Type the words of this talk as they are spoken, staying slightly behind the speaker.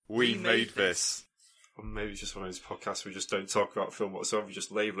We made this. Or maybe it's just one of those podcasts we just don't talk about film whatsoever. We just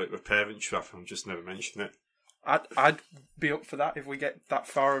label it with Parent Trap and just never mention it. I'd be up for that if we get that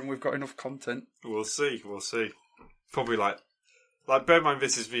far and we've got enough content. We'll see. Probably like bear in mind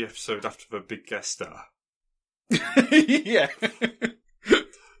this is the episode after the big guest star. Yeah.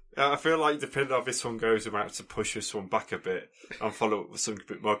 I feel like depending on how this one goes, we might have to push this one back a bit and follow up with something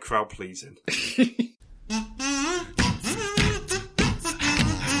a bit more crowd pleasing.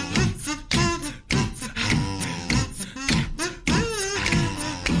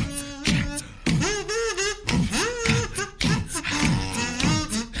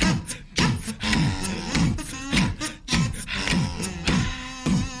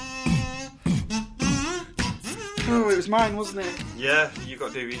 Oh, it was mine, wasn't it? Yeah, you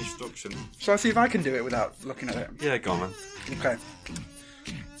got to do the introduction. Shall I see if I can do it without looking at it? Yeah, go on then. Okay.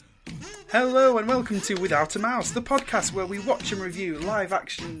 Hello and welcome to Without a Mouse, the podcast where we watch and review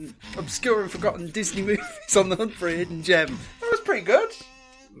live-action, obscure and forgotten Disney movies on the hunt for a hidden gem. That was pretty good.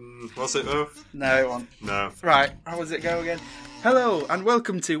 Was it though? No, it wasn't. No. Right, how does it go again? Hello and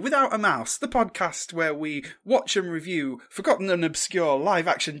welcome to Without a Mouse, the podcast where we watch and review forgotten and obscure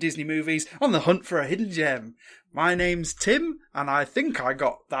live-action Disney movies on the hunt for a hidden gem. My name's Tim, and I think I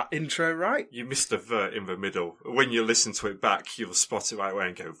got that intro right. You missed a vert in the middle. When you listen to it back, you'll spot it right away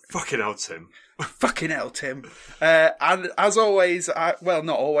and go, fucking hell, Tim. Fucking hell, Tim. And as always, well,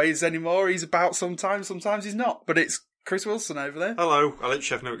 not always anymore, he's about sometimes he's not, but it's Chris Wilson over there. Hello. I literally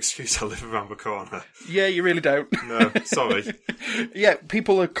have no excuse. I live around the corner. Yeah, you really don't. No, sorry. Yeah,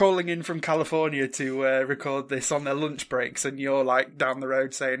 people are calling in from California to record this on their lunch breaks, and you're like down the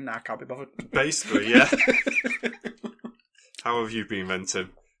road saying, nah, I can't be bothered. Basically, yeah. How have you been then,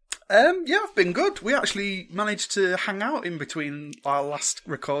 Tim? Yeah, I've been good. We actually managed to hang out in between our last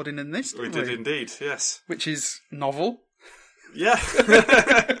recording and this. We did indeed, yes. Which is novel. Yeah.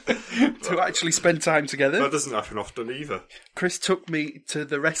 To actually spend time together. That doesn't happen often either. Chris took me to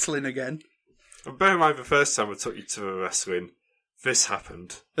the wrestling again. And bear in mind, the first time I took you to the wrestling, this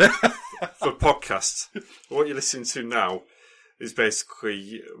happened. For podcast, what you're listening to now is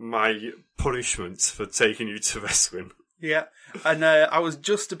basically my punishment for taking you to wrestling. Yeah, and I was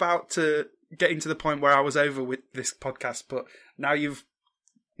just about to get into the point where I was over with this podcast, but now you've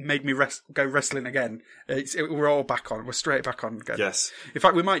made me go wrestling again. We're all back on. We're straight back on again. Yes. In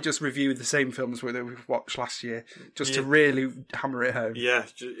fact, we might just review the same films that we've watched last year, just to really hammer it home. Yeah,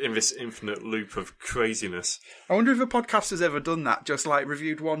 in this infinite loop of craziness. I wonder if a podcast has ever done that, just like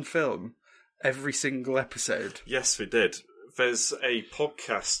reviewed one film every single episode. Yes, we did. There's a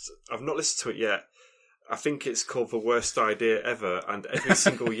podcast, I've not listened to it yet. I think it's called The Worst Idea Ever, and every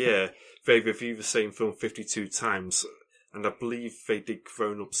single year they review the same film 52 times. And I believe they did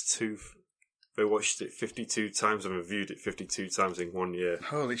Grown Ups 2. They watched it 52 times and reviewed it 52 times in 1 year.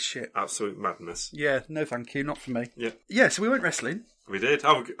 Holy shit. Absolute madness. Yeah, no thank you, not for me. Yeah. Yeah, so we went wrestling. We did.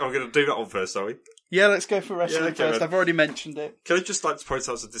 I'm going to do that one first, are we? Yeah, let's go for wrestling first. Then. I've already mentioned it. Can I just like to point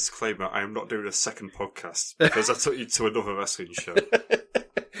out as a disclaimer, I am not doing a second podcast because I took you to another wrestling show.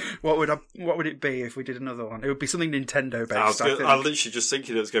 What would it be if we did another one? It would be something Nintendo based. I literally just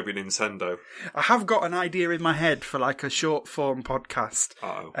thinking it was going to be Nintendo. I have got an idea in my head for like a short form podcast,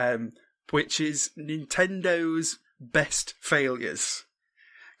 which is Nintendo's best failures,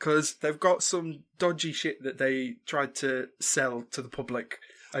 because they've got some dodgy shit that they tried to sell to the public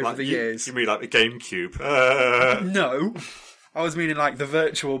over the years. You mean like the GameCube? No. I was meaning like the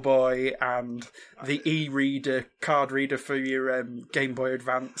Virtual Boy and the e-reader, card reader for your Game Boy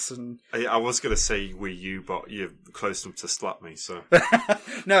Advance. And I was going to say Wii U, but you're close enough to slap me, so...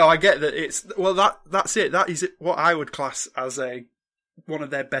 No, I get that it's... Well, that's it. That is what I would class as one of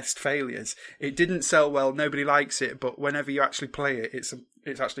their best failures. It didn't sell well, nobody likes it, but whenever you actually play it,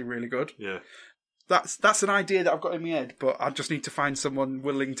 it's actually really good. Yeah. That's an idea that I've got in my head, but I just need to find someone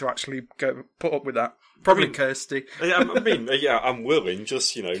willing to actually go put up with that. Probably Kirsty. I'm willing.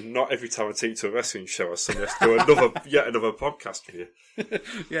 Just not every time I take you to a wrestling show, I suddenly have to do yet another podcast with you.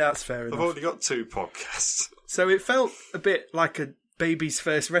 Yeah, that's fair enough. I've already got 2 podcasts. So it felt a bit like a baby's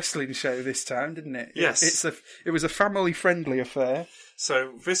first wrestling show this time, didn't it? Yes. It was a family-friendly affair.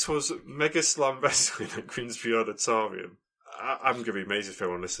 So this was Mega Slam Wrestling at Queensbury Auditorium. I'm going to be amazed if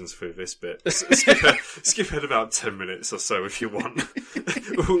everyone listens through this bit. Skip ahead about 10 minutes or so if you want.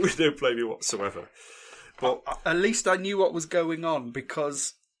 We don't blame you whatsoever. But at least I knew what was going on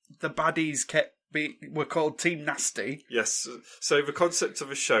because the baddies were called Team Nasty. Yes. So the concept of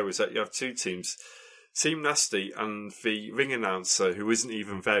the show is that you have 2 teams. Team Nasty and the ring announcer, who isn't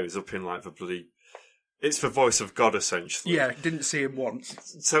even there, is up in like the bloody... It's the voice of God, essentially. Yeah, didn't see him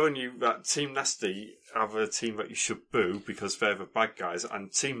once. Telling you that Team Nasty have a team that you should boo because they're the bad guys,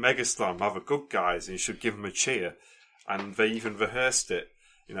 and Team Megaslam have the good guys, and you should give them a cheer. And they even rehearsed it,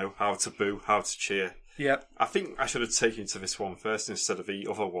 how to boo, how to cheer. Yeah. I think I should have taken to this one first instead of the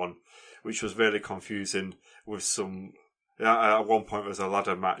other one, which was really confusing with some... At one point there was a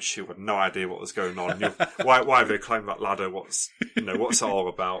ladder match. You had no idea what was going on. Why have they climbed that ladder? What's it all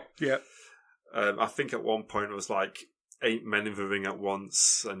about? Yeah. I think at one point it was like 8 men in the ring at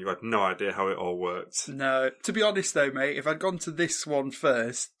once, and you had no idea how it all worked. No, to be honest though, mate, if I'd gone to this one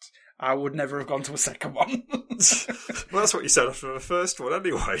first, I would never have gone to a second one. Well, that's what you said after the first one,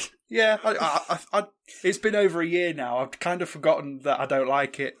 anyway. Yeah, it's been over a year now. I've kind of forgotten that I don't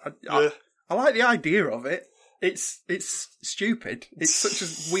like it. I like the idea of it. It's stupid. It's such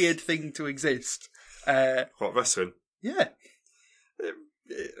a weird thing to exist. What, wrestling? Yeah.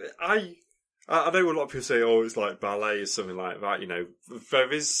 I know a lot of people say, it's like ballet or something like that.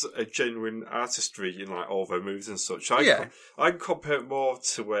 There is a genuine artistry in like all their moves and such. I can compare it more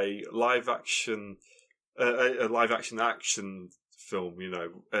to a live action action film.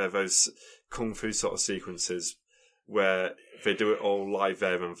 Those kung fu sort of sequences where they do it all live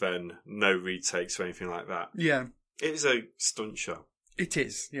there and then, no retakes or anything like that. Yeah. It is a stunt show. It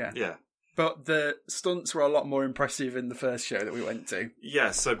is, yeah. Yeah. But the stunts were a lot more impressive in the first show that we went to.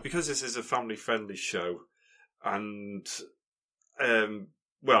 Yeah, so because this is a family-friendly show, and,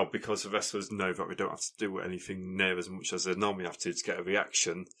 because the wrestlers know that we don't have to do anything near as much as they normally have to get a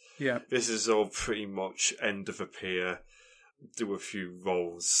reaction, this is all pretty much end of a pier, do a few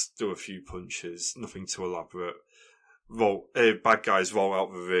rolls, do a few punches, nothing too elaborate. Bad guys roll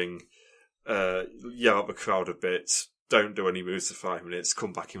out the ring, yell at the crowd a bit, don't do any moves for 5 minutes,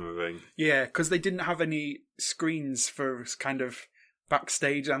 come back in the ring. Yeah, because they didn't have any screens for kind of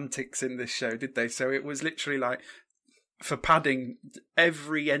backstage antics in this show, did they? So it was literally like, for padding,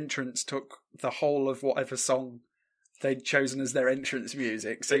 every entrance took the whole of whatever song they'd chosen as their entrance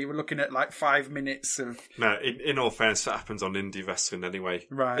music. So you were looking at like 5 minutes of... No, in all fairness, that happens on indie wrestling anyway.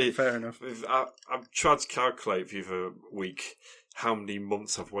 Right, fair enough. I've tried to calculate the other week how many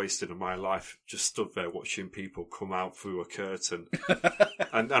months I've wasted in my life just stood there watching people come out through a curtain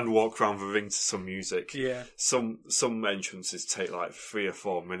and walk around the ring to some music. Yeah. Some entrances take like 3 or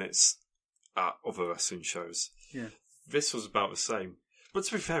 4 minutes at other wrestling shows. Yeah. This was about the same. But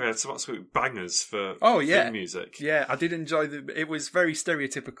to be fair, we had some absolute bangers for theme music. Yeah, I did enjoy it was very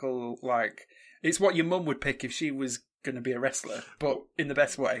stereotypical, like, it's what your mum would pick if she was going to be a wrestler, but in the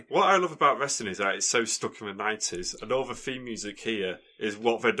best way. What I love about wrestling is that it's so stuck in the 90s, and all the theme music here is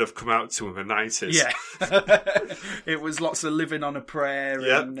what they'd have come out to in the 90s. Yeah. It was lots of Living on a Prayer.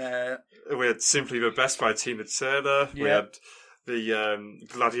 Yep. And we had Simply the Best by Tina Turner. Yep. We had the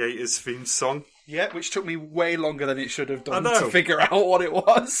Gladiators theme song. Yeah, which took me way longer than it should have done to figure out what it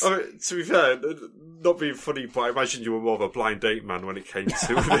was. I mean, to be fair, not being funny, but I imagine you were more of a blind date man when it came to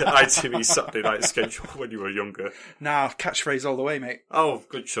the ITV Saturday night schedule when you were younger. Nah, catchphrase all the way, mate. Oh,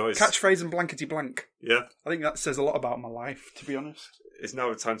 good choice. Catchphrase and blankety blank. Yeah. I think that says a lot about my life, to be honest. It's now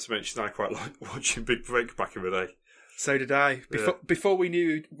the time to mention I quite like watching Big Break back in the day. So did I. Before we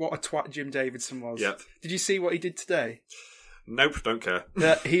knew what a twat Jim Davidson was. Yep. Did you see what he did today? Nope, don't care.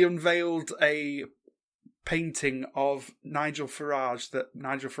 He unveiled a painting of Nigel Farage that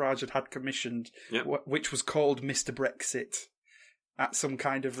Nigel Farage had commissioned, which was called Mr. Brexit, at some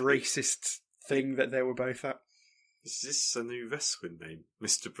kind of racist thing that they were both at. Is this a new wrestling name?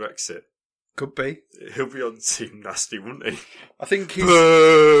 Mr. Brexit? Could be. He'll be on Team Nasty, wouldn't he? I think he's...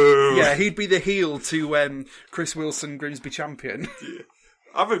 Boo! Yeah, he'd be the heel to Chris Wilson, Grimsby champion. Yeah.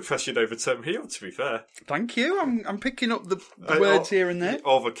 I'm impressed you'd overturn heel, to be fair. Thank you. I'm picking up the words here and there.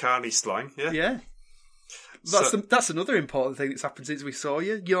 All the Carney slang, yeah. Yeah. That's another important thing that's happened since we saw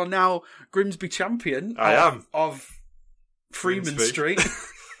you. You're now Grimsby champion. I am. Of Freeman Street.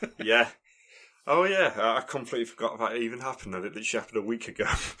 Yeah. Oh, yeah. I completely forgot that even happened. It literally happened a week ago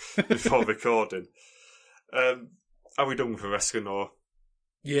before recording. Are we done with the wrestling or...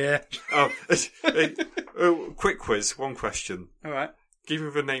 Yeah. Quick quiz, one question. All right. Give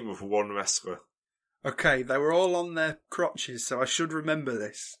me the name of one wrestler. Okay, they were all on their crotches, so I should remember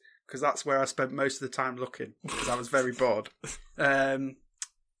this, because that's where I spent most of the time looking, because I was very bored.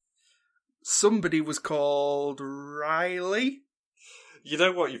 Somebody was called Riley. You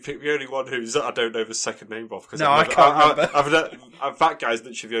know what? You picked the only one I don't know the second name of. No, I can't remember. That guy's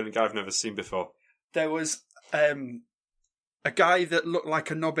literally the only guy I've never seen before. There was a guy that looked like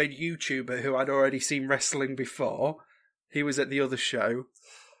a knobhead YouTuber who I'd already seen wrestling before. He was at the other show.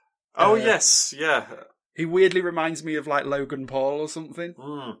 Oh, yes, yeah. He weirdly reminds me of, like, Logan Paul or something.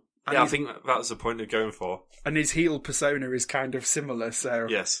 Mm. Yeah, I think that's the point they're going for. And his heel persona is kind of similar, so...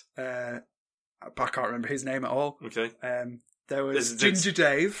 Yes. I can't remember his name at all. Okay. There was Ginger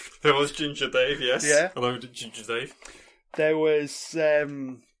Dave. There was Ginger Dave, yes. Yeah. Hello, Ginger Dave. There was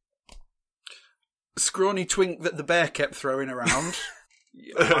Scrawny Twink that the bear kept throwing around.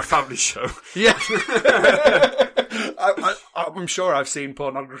 A family show. Yeah. I'm sure I've seen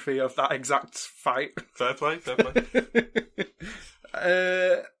pornography of that exact fight. Fair play.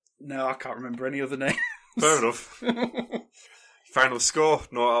 No, I can't remember any other names. Fair enough. Final score,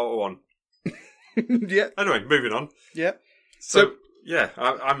 0 out of 1. Yeah. Anyway, moving on. Yeah. So yeah,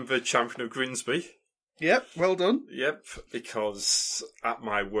 I'm the champion of Grimsby. Yep, well done. Yep, because at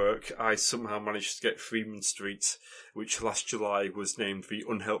my work, I somehow managed to get Freeman Street, which last July was named the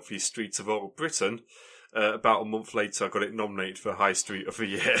unhealthiest street of all Britain. About a month later, I got it nominated for High Street of the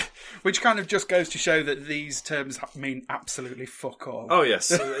Year. Which kind of just goes to show that these terms mean absolutely fuck all. Oh,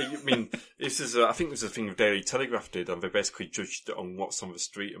 yes. I mean, this is, I think this is a thing the Daily Telegraph did, and they basically judged it on what's on the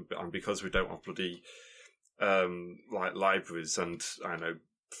street, and because we don't have bloody, like, libraries and, I don't know,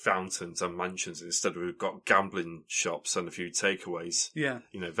 fountains and mansions, instead we've got gambling shops and a few takeaways. Yeah.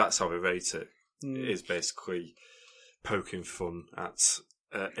 You know, that's how we rate it. It is basically poking fun at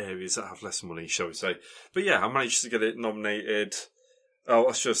areas that have less money, shall we say. But yeah, I managed to get it nominated,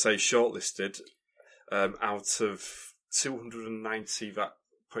 I should say shortlisted, out of 290 that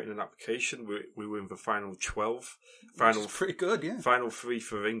put in an application. We were in the final 12. That's pretty good, yeah. Final 3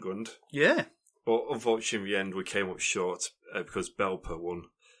 for England. Yeah. But unfortunately, in the end, we came up short because Belper won,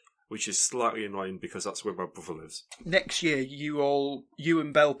 which is slightly annoying because that's where my brother lives. Next year, you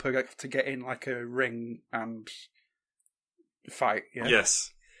and Belper have to get in like a ring and fight, yeah?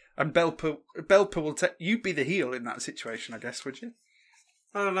 Yes. And Belper will you'd be the heel in that situation, I guess, would you?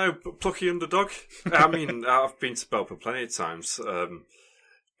 I don't know, plucky underdog. I mean, I've been to Belper plenty of times. So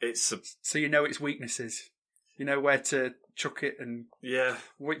you know its weaknesses. You know where to chuck it and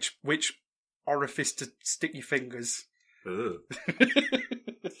which orifice to stick your fingers.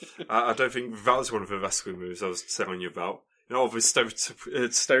 I don't think that was one of the wrestling moves I was telling you about. You know, all the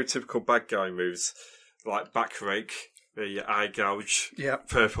stereotypical bad guy moves, like back rake, the eye gouge,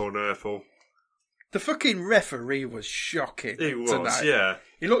 purple nurple. The fucking referee was shocking. He was, tonight. Yeah.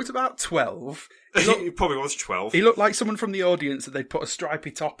 He looked about 12. He probably was 12. He looked like someone from the audience that they'd put a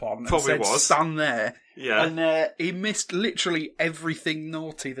stripy top on and probably said, stand there. Yeah. And he missed literally everything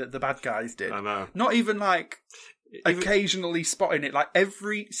naughty that the bad guys did. I know. Not even like occasionally spotting it. Like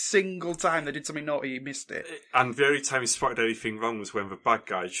every single time they did something naughty, he missed it. And the only time he spotted anything wrong was when the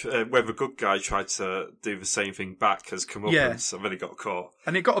good guy tried to do the same thing back as comeuppance and then he got caught.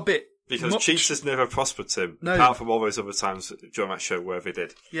 And it got a bit... Because cheaters never prospered him, apart from all those other times during that show where they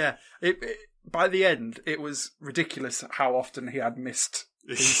did. Yeah. By the end, it was ridiculous how often he had missed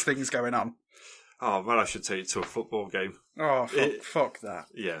these things going on. Oh, man, I should take you to a football game. Oh, fuck that.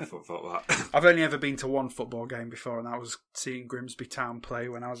 Yeah, fuck that. I've only ever been to one football game before, and that was seeing Grimsby Town play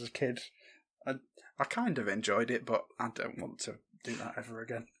when I was a kid. I kind of enjoyed it, but I don't want to do that ever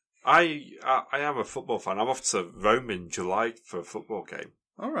again. I am a football fan. I'm off to Rome in July for a football game.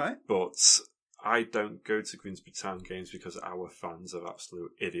 All right. But I don't go to Grimsby Town games because our fans are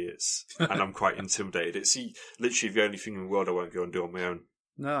absolute idiots. And I'm quite intimidated. It's literally the only thing in the world I won't go and do on my own.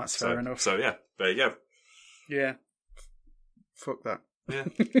 No, that's fair enough. So, yeah, there you go. Yeah. Fuck that. Yeah.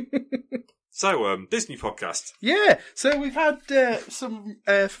 So, Disney podcast. Yeah. So we've had some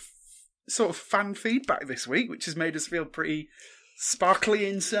sort of fan feedback this week, which has made us feel pretty sparkly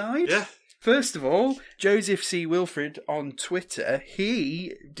inside. Yeah. First of all, Joseph C. Wilfred on Twitter,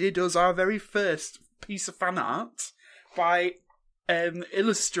 he did us our very first piece of fan art by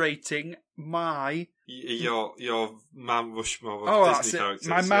illustrating my... Your Mount Rushmore of Disney characters.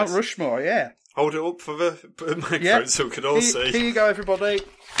 My Mount Rushmore, yeah. Hold it up for the microphone so we can all see. Here you go, everybody.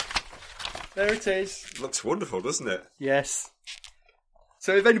 There it is. It looks wonderful, doesn't it? Yes.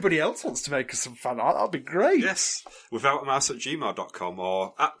 So if anybody else wants to make us some fan art, that'll be great. Yes. Withoutamouse@gmail.com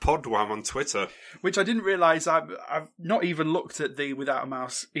or @podwam on Twitter. Which I didn't realise I've not even looked at the Without a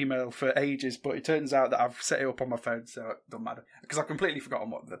Mouse email for ages, but it turns out that I've set it up on my phone, so it doesn't matter. Because I've completely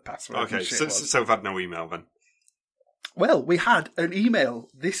forgotten what the password was. Okay, so we've had no email then. Well, we had an email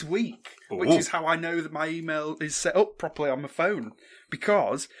this week, which is how I know that my email is set up properly on my phone.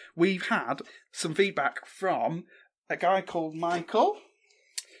 Because we've had some feedback from a guy called Michael.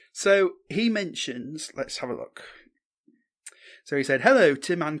 So he mentions, let's have a look. So he said, "Hello,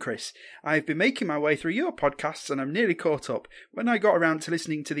 Tim and Chris. I've been making my way through your podcasts and I'm nearly caught up. When I got around to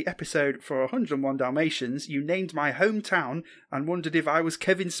listening to the episode for 101 Dalmatians, you named my hometown and wondered if I was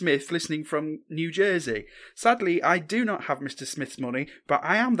Kevin Smith listening from New Jersey. Sadly, I do not have Mr. Smith's money, but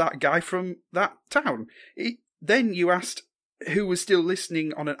I am that guy from that town. Then you asked who was still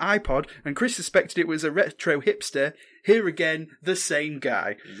listening on an iPod, and Chris suspected it was a retro hipster. Here again, the same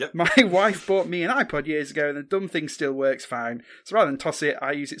guy. Yep. My wife bought me an iPod years ago, and the dumb thing still works fine. So rather than toss it,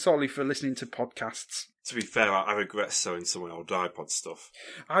 I use it solely for listening to podcasts. To be fair, I regret selling some of my old iPod stuff.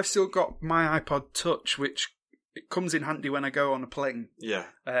 I've still got my iPod Touch, which it comes in handy when I go on a plane. Yeah.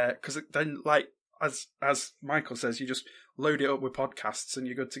 Because then, like, as Michael says, you just load it up with podcasts and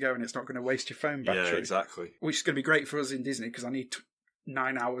you're good to go, and it's not going to waste your phone battery. Yeah, exactly. Which is going to be great for us in Disney, because I need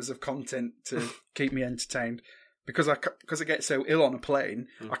 9 hours of content to keep me entertained. Because I get so ill on a plane,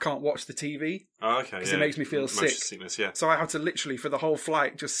 I can't watch the TV. Oh, okay. Because it makes me feel sick. Sickness, yeah. So I have to literally, for the whole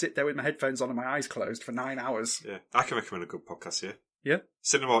flight, just sit there with my headphones on and my eyes closed for 9 hours. Yeah, I can recommend a good podcast here. Yeah?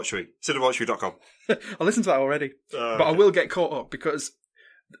 Cinemortuary. Cinemortuary.com. I listened to that already. But I will get caught up, because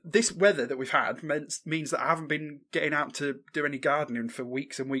this weather that we've had means that I haven't been getting out to do any gardening for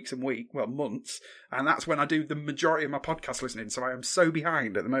weeks and weeks and weeks, well, months. And that's when I do the majority of my podcast listening. So I am so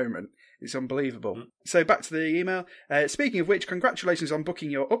behind at the moment. It's unbelievable. So back to the email. Speaking of which, congratulations on booking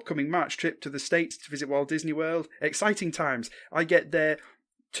your upcoming March trip to the States to visit Walt Disney World. Exciting times. I get there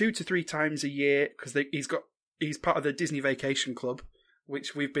 2 to 3 times a year, because he's part of the Disney Vacation Club,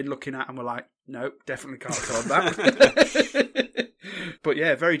 which we've been looking at and we're like, no, definitely can't afford that. But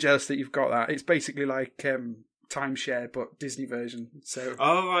yeah, very jealous that you've got that. It's basically like timeshare, but Disney version. So,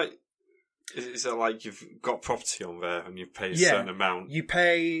 oh, right. Is it like you've got property on there and you pay a certain amount? You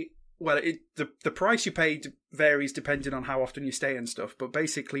pay, well, the price you pay varies depending on how often you stay and stuff, but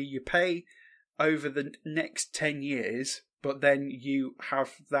basically you pay over the next 10 years, but then you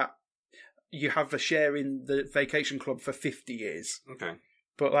have a share in the vacation club for 50 years. Okay.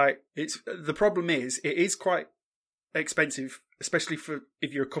 But like, the problem is, it is quite expensive, especially for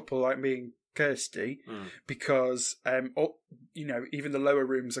if you're a couple like me and Kirsty, because even the lower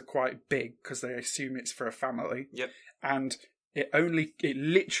rooms are quite big because they assume it's for a family. Yep. And it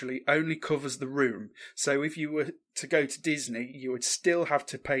literally only covers the room. So if you were to go to Disney, you would still have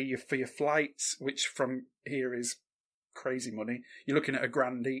to pay for your flights, which from here is crazy money. You're looking at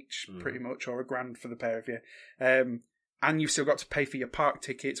 $1,000 each, pretty much, or $1,000 for the pair of you. And you've still got to pay for your park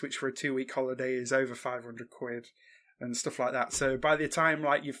tickets, which for a 2-week holiday is over £500 and stuff like that. So by the time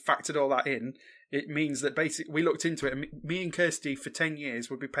you've factored all that in, it means that basically we looked into it, and me and Kirsty for 10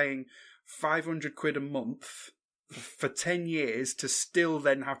 years would be paying £500 a month for 10 years to still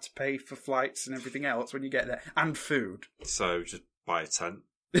then have to pay for flights and everything else when you get there, and food. So just buy a tent.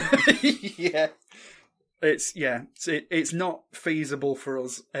 Yeah. It's not feasible for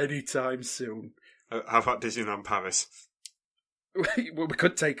us anytime soon. How about Disneyland Paris? Well, we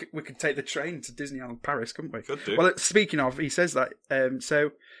could take the train to Disneyland Paris, couldn't we? Could do. Well, speaking of, he says that.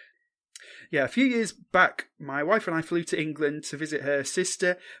 A few years back, my wife and I flew to England to visit her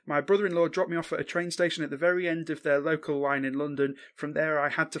sister. My brother-in-law dropped me off at a train station at the very end of their local line in London. From there, I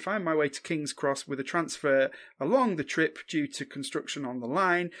had to find my way to King's Cross with a transfer along the trip due to construction on the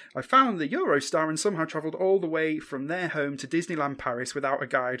line. I found the Eurostar and somehow travelled all the way from their home to Disneyland Paris without a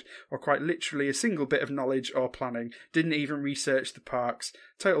guide or quite literally a single bit of knowledge or planning. Didn't even research the parks.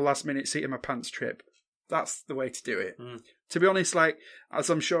 Total last-minute seat-in-my-pants trip. That's the way to do it. To be honest, as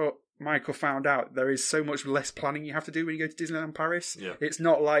I'm sure Michael found out, there is so much less planning you have to do when you go to Disneyland Paris. Yeah. It's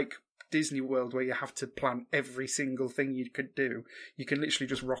not like Disney World where you have to plan every single thing you could do. You can literally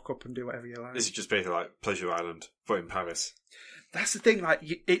just rock up and do whatever you like. This is just basically like Pleasure Island, but in Paris. That's the thing,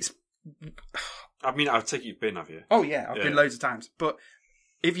 it's... I mean, I'll take you've been, have you? Oh yeah, I've been loads of times. But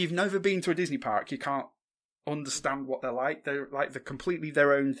if you've never been to a Disney park, you can't understand what they're like. They're completely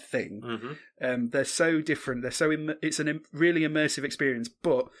their own thing. Mm-hmm. They're so different. It's a really immersive experience,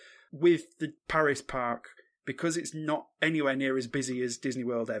 but with the Paris park, because it's not anywhere near as busy as Disney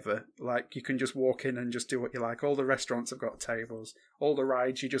World ever, you can just walk in and just do what you like. All the restaurants have got tables. All the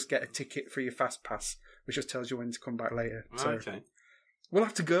rides, you just get a ticket for your fast pass, which just tells you when to come back later. So okay. We'll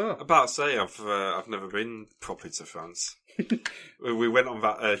have to go. About to say, I've never been properly to France. We went on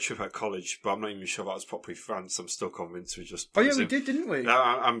that trip at college, but I'm not even sure that was properly France. I'm still convinced we just... Oh yeah, we did, didn't we?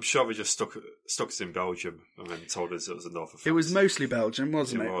 I'm sure we just stuck us in Belgium and then told us it was the north of France. It was mostly Belgium,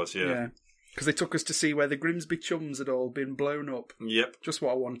 wasn't it? It was, yeah. Because they took us to see where the Grimsby Chums had all been blown up. Yep. Just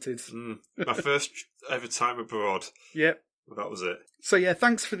what I wanted. My first ever time abroad. Yep. That was it. So yeah,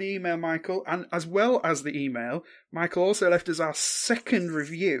 thanks for the email, Michael. And as well as the email, Michael also left us our second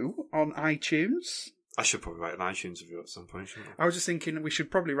review on iTunes. I should probably write an iTunes review at some point, shouldn't I? I was just thinking we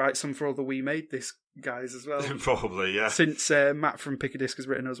should probably write some for all the We Made This guys as well. Probably, yeah. Since Matt from Pick a Disc has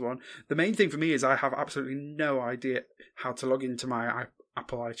written us one. The main thing for me is I have absolutely no idea how to log into my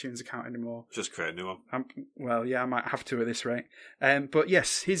Apple iTunes account anymore. Just create a new one. Well, yeah, I might have to at this rate. But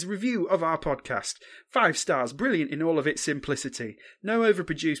yes, his review of our podcast. 5 stars, brilliant in all of its simplicity. No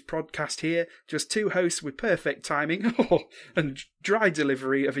overproduced podcast here, just 2 hosts with perfect timing and dry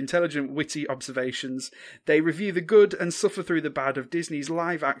delivery of intelligent, witty observations. They review the good and suffer through the bad of Disney's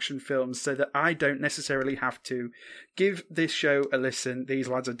live-action films so that I don't necessarily have to. Give this show a listen. These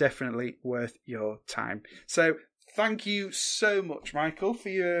lads are definitely worth your time. So, thank you so much, Michael, for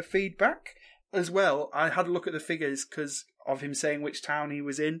your feedback. As well, I had a look at the figures because of him saying which town he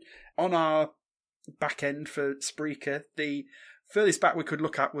was in. On our back end for Spreaker, the furthest back we could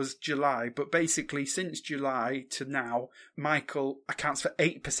look at was July, but basically since July to now, Michael accounts for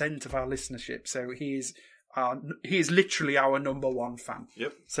 8% of our listenership, so he is literally our number one fan.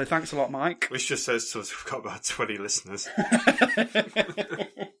 Yep. So thanks a lot, Mike. Which just says to us we've got about 20 listeners.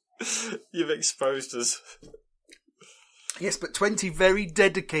 You've exposed us. Yes, but 20 very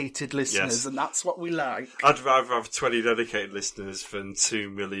dedicated listeners, yes. And that's what we like. I'd rather have 20 dedicated listeners than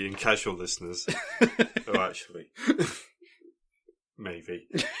 2 million casual listeners. Oh, actually. Maybe.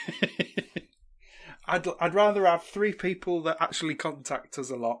 I'd rather have 3 people that actually contact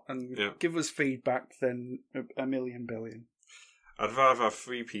us a lot and give us feedback than a million billion. I'd rather have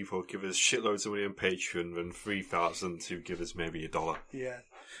 3 people give us shitloads of money on Patreon than 3,000 to give us maybe $1. Yeah.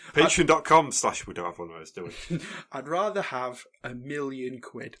 Patreon.com/ we don't have one of those, do we? I'd rather have £1 million.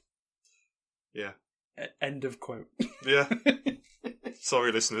 Yeah. End of quote. Yeah.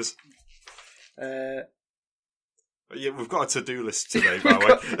 Sorry, listeners. Yeah, we've got a to-do list today, by the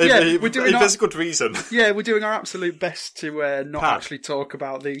way. We're doing there's a good reason. Yeah, we're doing our absolute best to not actually talk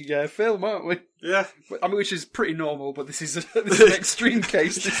about the film, aren't we? Yeah. I mean, which is pretty normal, but this is an extreme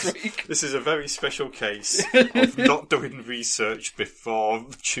case this week. This is a very special case of not doing research before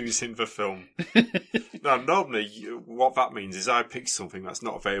choosing the film. Now, normally, what that means is I pick something that's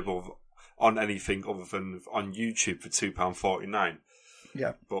not available on anything other than on YouTube for £2.49.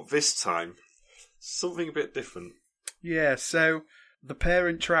 Yeah. But this time, something a bit different. Yeah, so The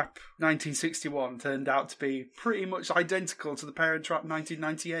Parent Trap 1961 turned out to be pretty much identical to The Parent Trap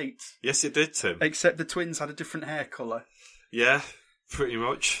 1998. Yes, it did, Tim. Except the twins had a different hair colour. Yeah, pretty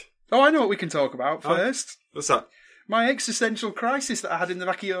much. Oh, I know what we can talk about first. What's that? My existential crisis that I had in the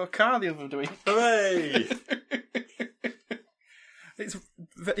back of your car the other week. Hooray! It's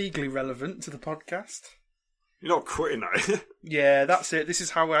vaguely relevant to the podcast. You're not quitting that. Yeah, that's it. This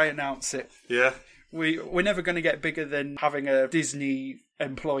is how I announce it. Yeah. We're never going to get bigger than having a Disney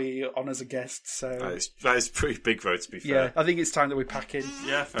employee on as a guest, so... That is pretty big, though, to be fair. Yeah, I think it's time that we pack in.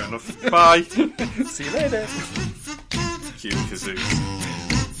 Yeah, fair enough. Bye! See you later! Cue kazoo.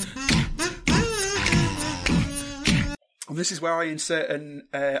 And this is where I insert an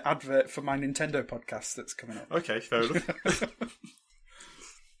advert for my Nintendo podcast that's coming up. Okay, fair enough.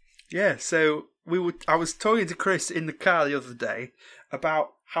 Yeah, so I was talking to Chris in the car the other day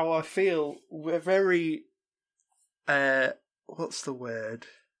about how I feel we're very, what's the word?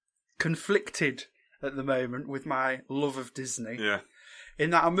 Conflicted at the moment with my love of Disney. Yeah.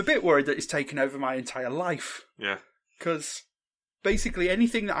 In that I'm a bit worried that it's taken over my entire life. Yeah. Because basically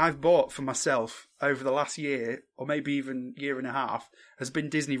anything that I've bought for myself over the last year, or maybe even year and a half, has been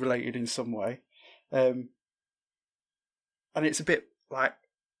Disney related in some way. And it's a bit like,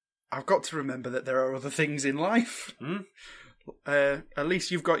 I've got to remember that there are other things in life. Mm. At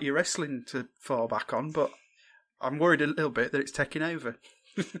least you've got your wrestling to fall back on, but I'm worried a little bit that it's taking over.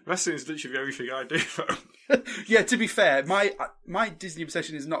 Wrestling is literally everything I do, though. Yeah, to be fair, my Disney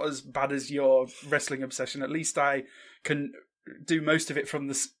obsession is not as bad as your wrestling obsession. At least I can do most of it from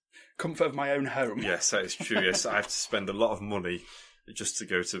the comfort of my own home. Yes, that is true. Yes, I have to spend a lot of money just to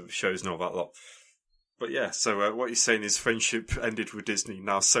go to shows and all that lot. But yeah, so what you're saying is friendship ended with Disney.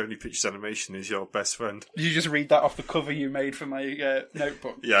 Now Sony Pictures Animation is your best friend. Did you just read that off the cover you made for my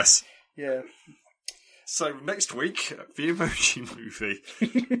notebook? Yes. Yeah. So next week, the Emoji Movie.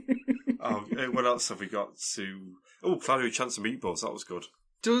 What else have we got to... Oh, Cloudy with Chance of Meatballs. That was good.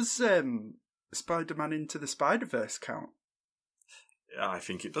 Does Spider-Man Into the Spider-Verse count? Yeah, I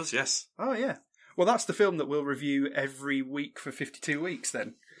think it does, yes. Oh, yeah. Well, that's the film that we'll review every week for 52 weeks,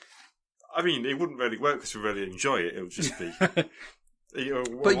 then. I mean, it wouldn't really work because we really enjoy it. It would just be...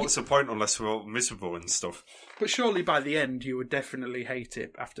 what's the point unless we're all miserable and stuff? But surely by the end you would definitely hate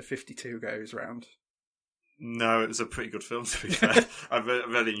it after 52 goes round. No, it was a pretty good film, to be fair. I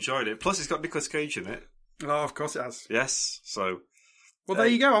really enjoyed it. Plus, it's got Nicolas Cage in it. Oh, of course it has. Yes, so... Well, there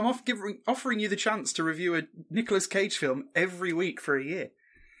you go. I'm offering you the chance to review a Nicolas Cage film every week for a year.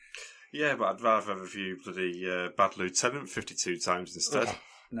 Yeah, but I'd rather review bloody Bad Lieutenant 52 times instead. Ugh,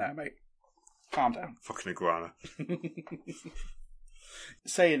 no, mate. Calm down. Fucking iguana.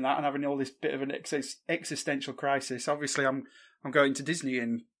 Saying that and having all this bit of an existential crisis, obviously I'm going to Disney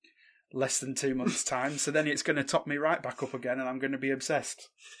in less than 2 months' time, so then it's going to top me right back up again and I'm going to be obsessed.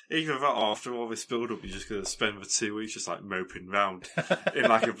 Even that, after all this build-up, you're just going to spend the 2 weeks just like moping round in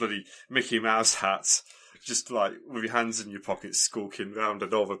like a bloody Mickey Mouse hat, just like with your hands in your pockets, skulking round,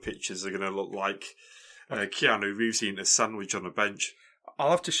 and all the pictures are going to look like Keanu Reeves eating a sandwich on a bench.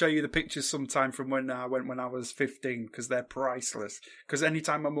 I'll have to show you the pictures sometime from when I went when I was 15, because they're priceless. Because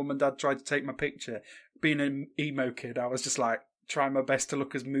anytime my mum and dad tried to take my picture, being an emo kid, I was just like trying my best to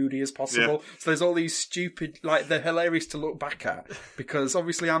look as moody as possible. Yeah. So there's all these stupid, like, they're hilarious to look back at, because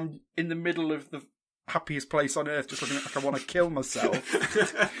obviously I'm in the middle of the happiest place on earth, just looking like I want to kill myself.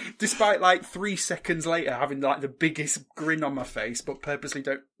 Despite like 3 seconds later having like the biggest grin on my face, but purposely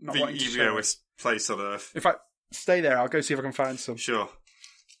not wanting to show it. The place on earth. In fact, stay there. I'll go see if I can find some. Sure.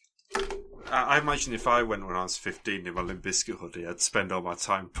 I imagine if I went when I was 15 in my Limp Bizkit hoodie, I'd spend all my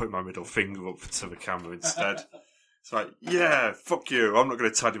time putting my middle finger up to the camera instead. It's like, yeah, fuck you, I'm not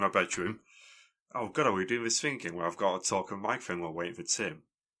going to tidy my bedroom. Oh god, are we doing this thing again where I've got to talk on a microphone while waiting for Tim?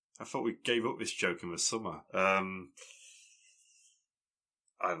 I thought we gave up this joke in the summer. I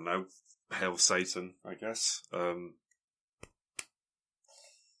don't know. Hail Satan, I guess. Well,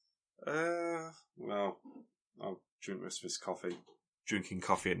 I'll drink the rest of this coffee. Drinking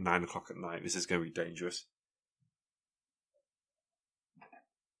coffee at 9 o'clock at night. This is going to be dangerous.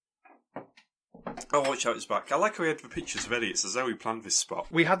 Oh, watch out, it's back. I like how we had the pictures ready. It's as though we planned this spot.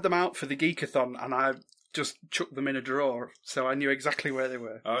 We had them out for the Geekathon, and I just chucked them in a drawer, so I knew exactly where they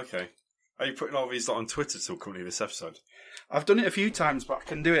were. Oh, okay. Are you putting all these on Twitter to accompany this episode? I've done it a few times, but I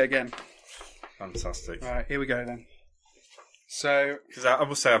can do it again. Fantastic. Right, here we go then. So, because I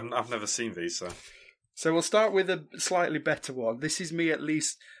must say I've never seen these. So we'll start with a slightly better one. This is me at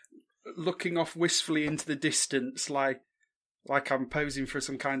least looking off wistfully into the distance, like I'm posing for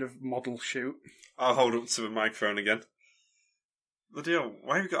some kind of model shoot. I'll hold up to the microphone again. Bloody hell,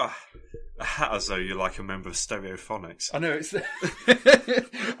 why have you got a hat as though you're like a member of Stereophonics? I know, it's...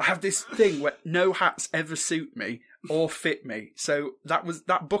 I have this thing where no hats ever suit me or fit me. So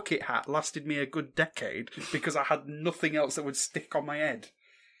that bucket hat lasted me a good decade because I had nothing else that would stick on my head.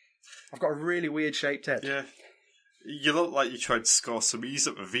 I've got a really weird shaped head. Yeah. You look like you tried to score some E's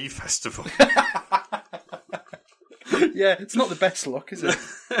at the V Festival. Yeah, it's not the best look, is it?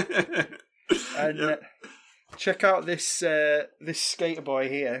 And check out this skater boy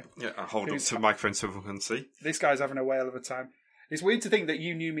here. Yeah, I'll hold up to the microphone so everyone can see. This guy's having a whale of a time. It's weird to think that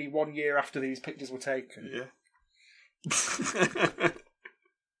you knew me 1 year after these pictures were taken. Yeah.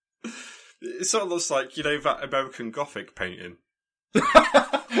 It sort of looks like, that American Gothic painting.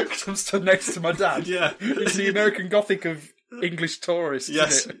 Because I'm stood next to my dad. Yeah. It's the American Gothic of English tourists.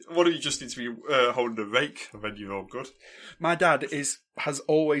 Yes. Isn't it? One of you just needs to be holding a rake, and then you're all good. My dad has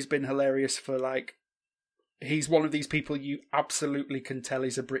always been hilarious for, like, he's one of these people you absolutely can tell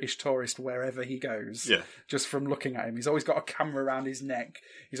he's a British tourist wherever he goes. Yeah. Just from looking at him. He's always got a camera around his neck.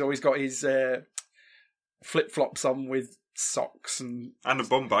 He's always got his flip-flops on with socks. And a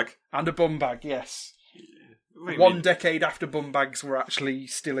bum bag. And a bum bag, yes. One decade after bum bags were actually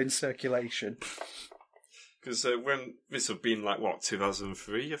still in circulation. Because when this would have been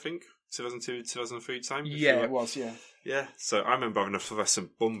 2003, I think? 2002, 2003 time? Yeah, it was, yeah. Yeah, so I remember having a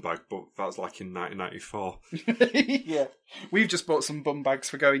fluorescent bum bag, but that was like in 1994. Yeah. We've just bought some bum bags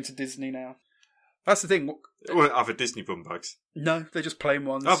for going to Disney now. That's the thing. We won't have Disney bum bags. No, they're just plain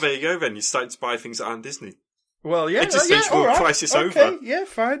ones. Oh, there you go then. You're starting to buy things that aren't Disney. Well, yeah. Existential crisis over. Yeah,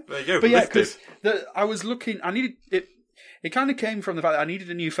 fine. There you go. But yeah, because I was looking, I needed it. It kind of came from the fact that I needed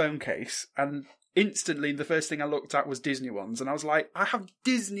a new phone case, and instantly the first thing I looked at was Disney ones, and I was like, I have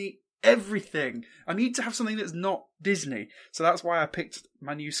Disney everything. I need to have something that's not Disney. So that's why I picked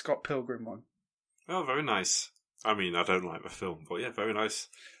my new Scott Pilgrim one. Oh, very nice. I mean, I don't like the film, but yeah, very nice.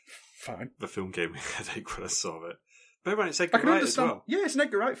 Fine. The film gave me a headache when I saw it. But when it's Edgar Wright as well. Yeah, it's an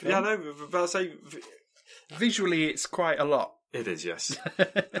Edgar Wright film. Yeah, I know, but I'll say... Visually, it's quite a lot. It is, yes.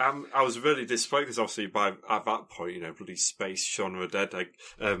 I was really disappointed because obviously at that point, bloody space, Shaun of the Dead,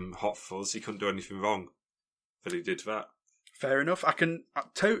 Hot Fuzz, he couldn't do anything wrong. But he did that. Fair enough. I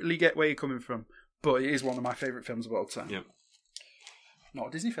totally get where you're coming from, but it is one of my favourite films of all time. Yeah. Not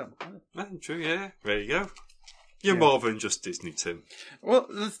a Disney film. True, yeah. There you go. You're more than just Disney, Tim. Well,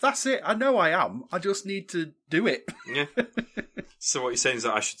 that's it. I know I am. I just need to do it. Yeah. So what you're saying is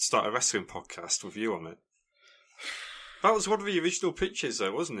that I should start a wrestling podcast with you on it? That was one of the original pitches,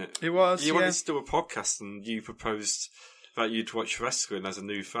 though, wasn't it? It was, You wanted to do a podcast and you proposed that you'd watch wrestling as a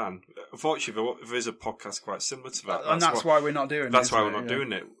new fan. Unfortunately, there is a podcast quite similar to that. And that's why we're not doing it. That's why we're not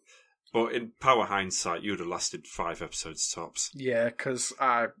doing it. But in power hindsight, you would have lasted 5 episodes tops. Yeah, because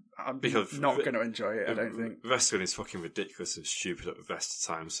I'm not going to enjoy it, I don't think. Wrestling is fucking ridiculous and stupid at the best of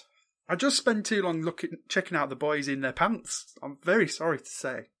times. I just spend too long checking out the boys in their pants. I'm very sorry to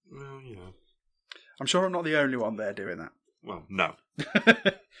say. Well, you know. I'm sure I'm not the only one there doing that. Well, no.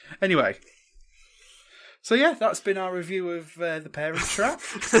 Anyway. So yeah, that's been our review of The Parent Trap.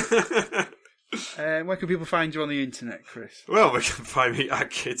 Where can people find you on the internet, Chris? Well, they can find me at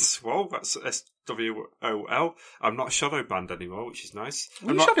Kidswol. That's SWOL. I'm not shadow banned anymore, which is nice.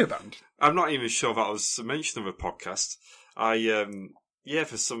 Are you shadow banned? I'm not even sure that was a mention of a podcast.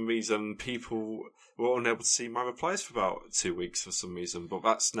 For some reason, people were unable to see my replies for about 2 weeks for some reason, but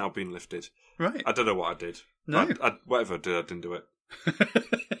that's now been lifted. Right. I don't know what I did. No. Whatever I did, I didn't do it.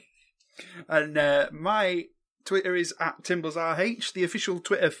 And my Twitter is at TimblesRH. The official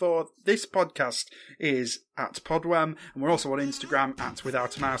Twitter for this podcast is at Podwam. And we're also on Instagram at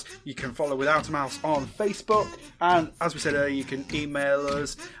Without a Mouse. You can follow Without a Mouse on Facebook. And as we said earlier, you can email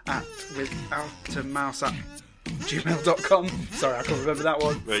us at withoutomouse@gmail.com. Sorry, I can't remember that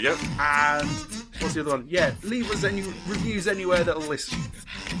one. There you go. And what's the other one? Yeah, leave us any reviews anywhere that'll listen.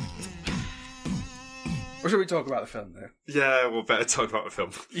 Or should we talk about the film now? Yeah, we'll better talk about the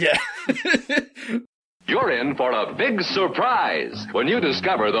film. Yeah. You're in for a big surprise when you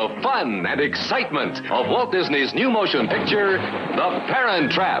discover the fun and excitement of Walt Disney's new motion picture, The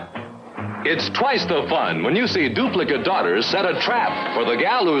Parent Trap. It's twice the fun when you see duplicate daughters set a trap for the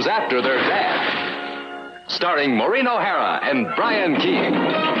gal who's after their dad. Starring Maureen O'Hara and Brian Keane.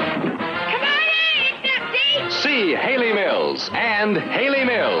 Come on in, Dipsy! See Haley Mills and Haley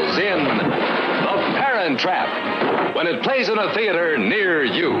Mills in The Parent Trap when it plays in a theater near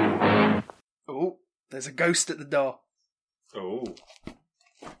you. Oh, there's a ghost at the door. Oh.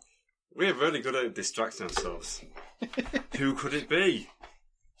 We're really good at distracting ourselves. Who could it be?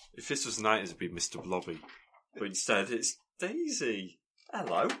 If this was night, it'd be Mr. Blobby. But instead, it's Daisy.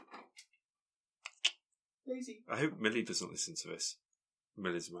 Hello. Daisy. I hope Millie doesn't listen to this.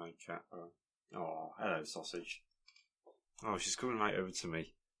 Millie's my cat. Oh, hello, sausage. Oh, she's coming right over to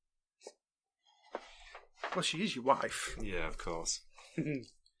me. Well, she is your wife. Yeah, of course.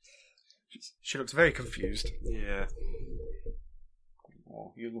 She looks very confused. Yeah.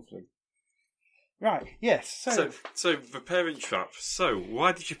 Oh, you're lovely. Right, yes. So The Parent Trap. So,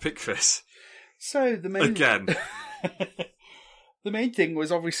 why did you pick this? So, the main... Again. The main thing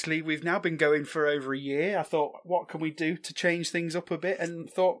was, obviously, we've now been going for over a year. I thought, what can we do to change things up a bit? And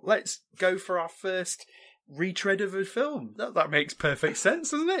thought, let's go for our first retread of a film. That makes perfect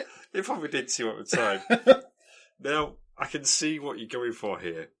sense, doesn't it? It probably did too at the time. Now, I can see what you're going for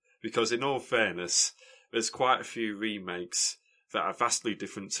here. Because in all fairness, there's quite a few remakes that are vastly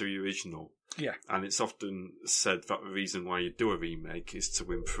different to the original. Yeah. And it's often said that the reason why you do a remake is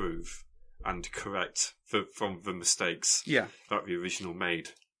to improve and correct from the mistakes that the original made.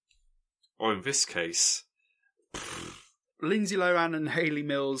 Or in this case... Lindsay Lohan and Hayley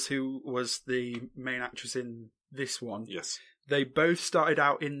Mills, who was the main actress in this one, yes, they both started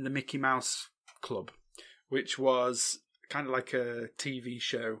out in the Mickey Mouse Club, which was kind of like a TV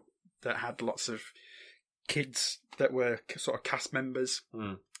show that had lots of kids that were sort of cast members.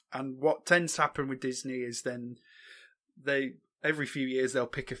 Mm. And what tends to happen with Disney is then every few years they'll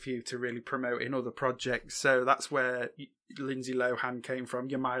pick a few to really promote in other projects. So that's where Lindsay Lohan came from.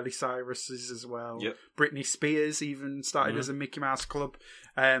 Your Miley Cyrus's as well. Yep. Britney Spears even started as a Mickey Mouse Club.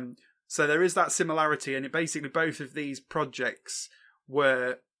 So there is that similarity, and basically both of these projects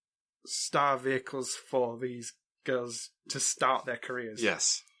were star vehicles for these girls to start their careers.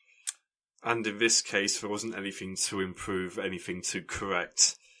 Yes. And in this case, there wasn't anything to improve, anything to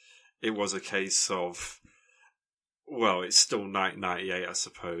correct. It was a case of, well, it's still 1998, I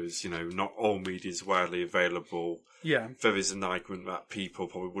suppose. You know, not all media is widely available. Yeah. There is an argument that people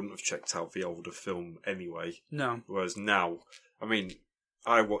probably wouldn't have checked out the older film anyway. No. Whereas now, I mean,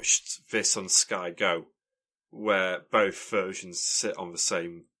 I watched this on Sky Go, where both versions sit on the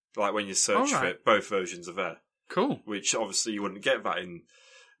same, like when you search for it, both versions are there. Cool. Which obviously you wouldn't get that in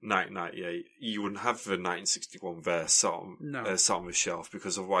 1998. You wouldn't have the 1961 there sat on the shelf,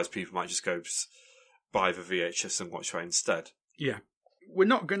 because otherwise people might just go buy the VHS and watch that instead. Yeah. We're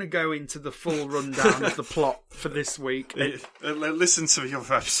not going to go into the full rundown of the plot for this week. Listen to the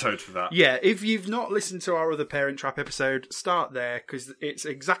other episode for that. Yeah, if you've not listened to our other Parent Trap episode, start there, because it's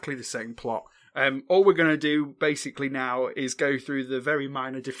exactly the same plot. All we're going to do basically now is go through the very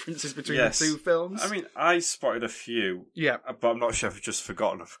minor differences between the two films. I mean, I spotted a few, but I'm not sure if I've just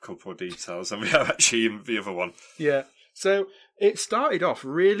forgotten a couple of details, and we have actually in the other one. Yeah. So it started off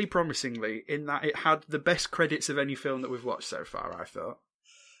really promisingly in that it had the best credits of any film that we've watched so far, I thought.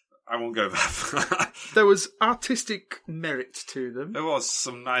 I won't go that far. There was artistic merit to them. There was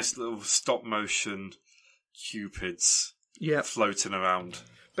some nice little stop motion cupids floating around.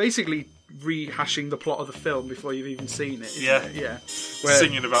 Basically rehashing the plot of the film before you've even seen it, isn't it? Yeah.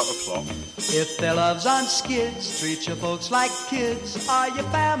 Singing about the plot. If their love's on skids, treat your folks like kids, or your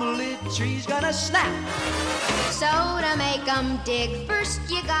family tree's gonna snap. So to make 'em dig, first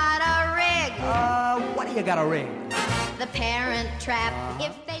you gotta rig. What do you gotta rig? The Parent Trap.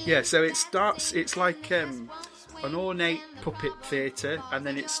 If they Yeah, so it starts, it's like an ornate puppet theatre, and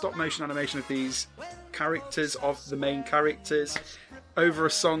then it's stop motion animation of these characters, of the main characters, over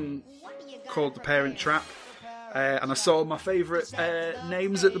a song called The Parent Trap. And I saw my favourite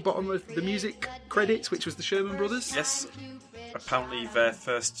names at the bottom of the music credits, which was the Sherman Brothers. Yes, apparently their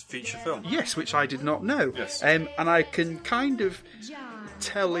first feature film. Yes, which I did not know. Yes. And I can kind of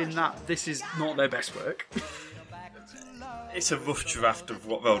tell in that this is not their best work. It's a rough draft of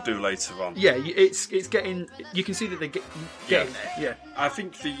what they'll do later on. Yeah, it's getting... You can see that they're getting there, yeah. I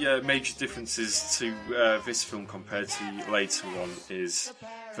think the major differences to this film compared to the later one is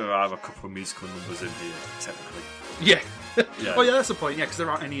there are a couple of musical numbers in here, technically. Yeah. Yeah. Well, yeah, that's the point, yeah, because there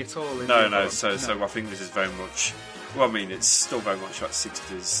aren't any at all. No, so I think this is very much... Well, I mean, it's still very much that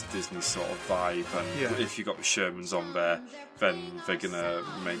 60s Disney sort of vibe, and if you've got the Shermans on there, then they're going to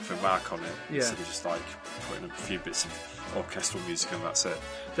make their mark on it, instead of just, like, putting a few bits of orchestral music and that's it.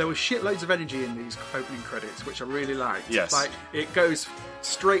 There was shitloads of energy in these opening credits, which I really liked. Yes. Like, it goes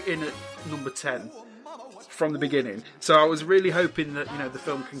straight in at number 10 from the beginning. So I was really hoping that, the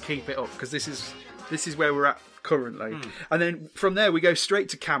film can keep it up, because this is where we're at currently. And then from there we go straight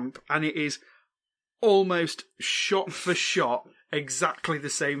to camp, and it is almost shot for shot exactly the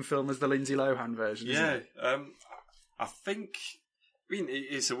same film as the Lindsay Lohan version, isn't it? I think... I mean,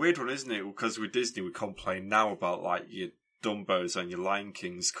 it's a weird one, isn't it? Because with Disney, we complain now about, like, your Dumbos and your Lion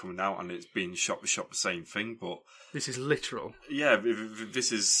Kings coming out and it's being shot for shot the same thing, but... This is literal. Yeah,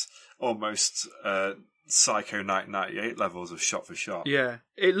 this is almost Psycho 1998 levels of shot for shot. Yeah.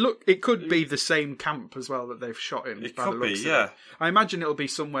 It could be the same camp as well that they've shot in. It by could the looks be, of yeah. it. I imagine it'll be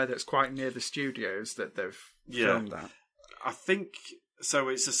somewhere that's quite near the studios that they've filmed at. I think... So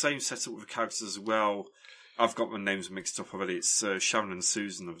it's the same setup with the characters as well. I've got my names mixed up already. It's Sharon and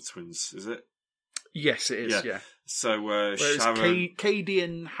Susan of the twins, is it? Yes, it is, yeah. So Sharon... Katie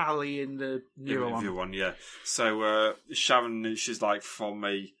and Hallie in the newer one. Yeah. So Sharon, she's like from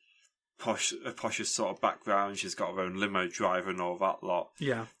a posh sort of background. She's got her own limo driver and all that lot.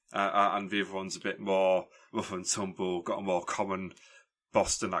 Yeah. And the other one's a bit more rough and tumble, got a more common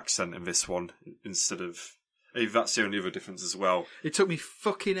Boston accent in this one instead of... That's the only other difference as well. It took me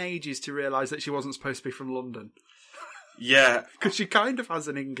fucking ages to realise that she wasn't supposed to be from London. Yeah. Because she kind of has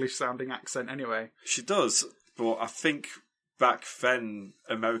an English-sounding accent anyway. She does, but I think back then,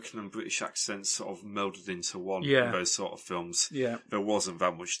 American and British accents sort of melded into one in those sort of films. Yeah. There wasn't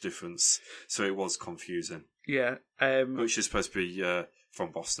that much difference, so it was confusing. Yeah. But she's supposed to be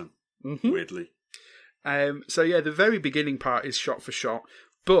from Boston, weirdly. So yeah, the very beginning part is shot for shot.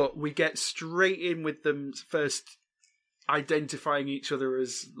 But we get straight in with them first identifying each other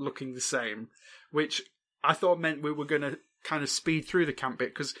as looking the same, which I thought meant we were going to kind of speed through the camp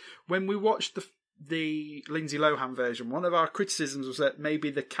bit, because when we watched the Lindsay Lohan version, one of our criticisms was that maybe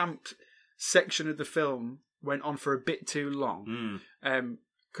the camp section of the film went on for a bit too long,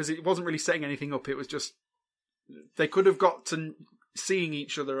 because it wasn't really setting anything up. It was just, they could have got to seeing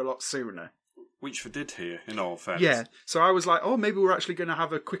each other a lot sooner. Which they did here, in all fairness. Yeah, so I was like, oh, maybe we're actually going to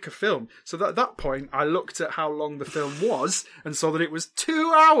have a quicker film. So at that point, I looked at how long the film was and saw that it was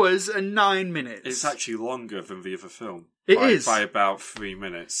 2 hours and 9 minutes. It's actually longer than the other film. It is. By about 3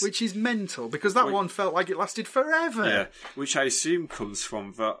 minutes. Which is mental, because that one felt like it lasted forever. Yeah, which I assume comes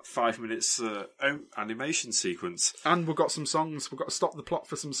from that 5 minutes animation sequence. And we've got some songs. We've got to stop the plot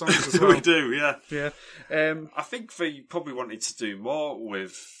for some songs as well. We do, yeah. Yeah. I think they probably wanted to do more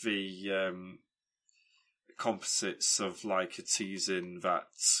with the... composites of like a teasing that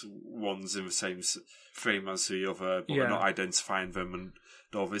one's in the same frame as the other, but we're not identifying them and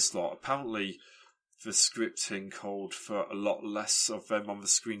all this lot. Apparently, the scripting called for a lot less of them on the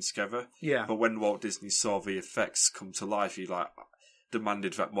screen together. Yeah. But when Walt Disney saw the effects come to life, he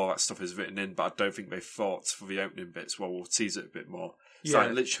demanded that more of that stuff is written in. But I don't think they thought for the opening bits, well, we'll tease it a bit more. It's like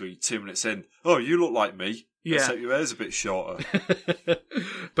literally 2 minutes in. Oh, you look like me. Yeah. Except your hair's a bit shorter.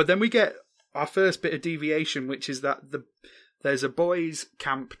 But then we get our first bit of deviation, which is that there's a boys'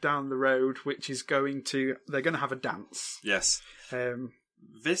 camp down the road, which is they're going to have a dance. Yes.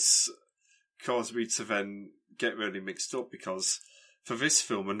 This caused me to then get really mixed up, because for this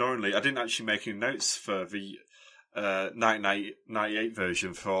film, annoyingly, I didn't actually make any notes for the 1998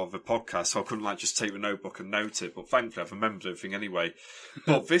 version for the podcast, so I couldn't just take the notebook and note it. But thankfully, I've remembered everything anyway.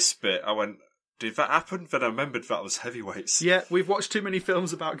 But this bit, I went, did that happen? Then I remembered that was Heavyweights. Yeah, we've watched too many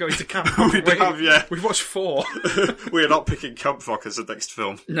films about going to camp. Yeah. We've watched 4. We are not picking Camp Rock as the next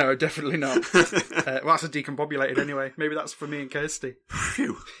film. No, definitely not. Well, that's a decombobulated anyway. Maybe that's for me and Kirsty.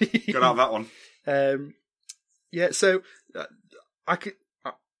 Phew. Got out that one. So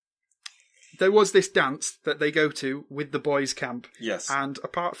there was this dance that they go to with the boys' camp. Yes. And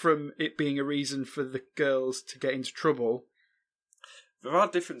apart from it being a reason for the girls to get into trouble... There are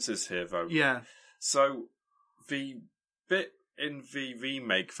differences here, though. Yeah. So, the bit in the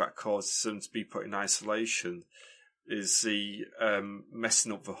remake that causes them to be put in isolation is the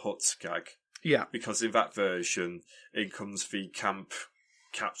messing up the hut gag. Yeah. Because in that version, in comes the camp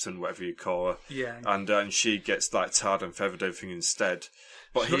captain, whatever you call her. Yeah. And she gets tarred and feathered everything instead.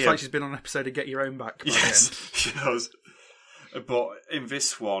 But she looks like she's been on an episode of Get Your Own Back. Yes, she does. But in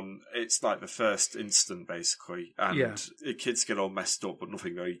this one, it's the first incident, basically. And the kids get all messed up, but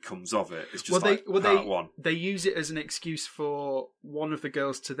nothing really comes of it. It's just part one. They use it as an excuse for one of the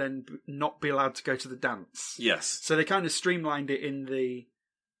girls to then not be allowed to go to the dance. Yes. So they kind of streamlined it in the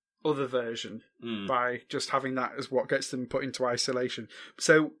other version by just having that as what gets them put into isolation.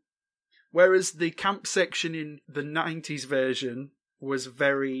 So, whereas the camp section in the 90s version was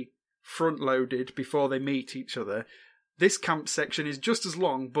very front-loaded before they meet each other, this camp section is just as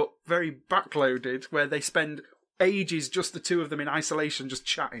long, but very backloaded, where they spend ages, just the two of them in isolation, just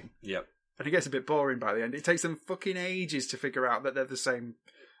chatting. Yep. And it gets a bit boring by the end. It takes them fucking ages to figure out that they're the same,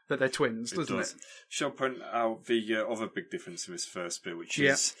 that they're twins, doesn't it? Shall point out the other big difference in this first bit, which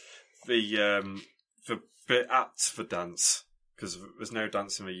is the bit at the dance, because there's no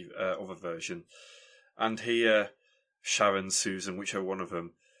dance in the other version. And here, Sharon, Susan, whichever one of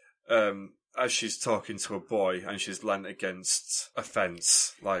them, as she's talking to a boy and she's leant against a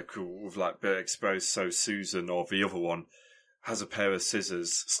fence, with bit exposed, so Susan, or the other one, has a pair of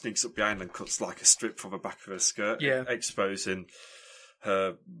scissors, sneaks up behind and cuts a strip from the back of her skirt, exposing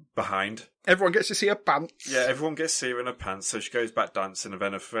her behind. Everyone gets to see her pants. Yeah, everyone gets to see her in her pants, so she goes back dancing, and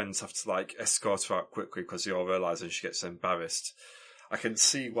then her friends have to escort her out quickly because they all realise and she gets embarrassed. I can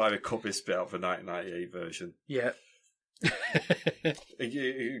see why they cut this bit out of the 1998 version. Yeah.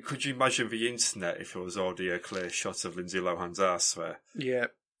 Could you imagine the internet if it was already a clear shot of Lindsay Lohan's arse there? Yeah.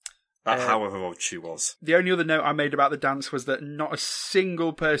 However old she was. The only other note I made about the dance was that not a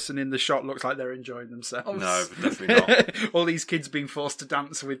single person in the shot looks like they're enjoying themselves. No, definitely not. All these kids being forced to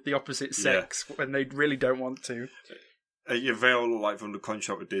dance with the opposite sex when they really don't want to. They all look like they're under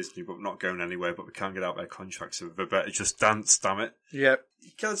contract with Disney, but not going anywhere, but we can't get out their contracts, so they better just dance, damn it. Yeah.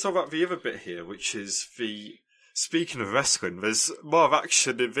 You can't talk about the other bit here, which is speaking of wrestling, there's more of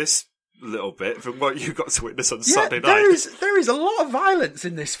action in this little bit than what you got to witness on Saturday night. There is a lot of violence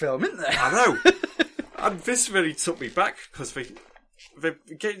in this film, isn't there? I know. And this really took me back, because they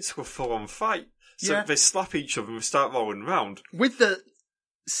get into a full-on fight. So they slap each other and we start rolling around. With the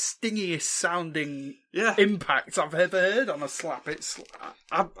stingiest sounding impact I've ever heard on a slap.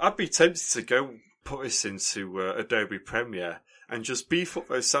 I'd be tempted to go put this into Adobe Premiere and just beef up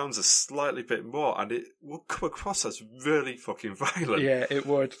those sounds a slightly bit more, and it would come across as really fucking violent. Yeah, it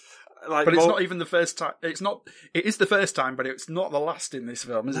would. But it's not even the first time. It is the first time, but it's not the last in this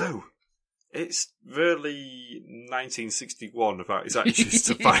film, is it? No. It's really 1961 about his attitudes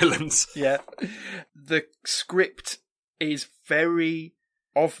to violence. Yeah. The script is very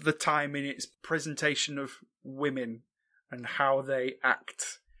of the time in its presentation of women and how they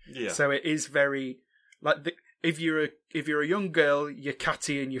act. Yeah. So it is very if you're a young girl, you're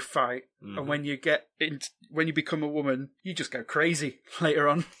catty and you fight, and when you become a woman, you just go crazy later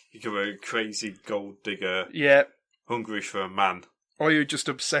on. You go a crazy gold digger. Yeah. Hungry for a man. Or you're just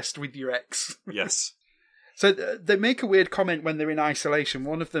obsessed with your ex. Yes. So they make a weird comment when they're in isolation.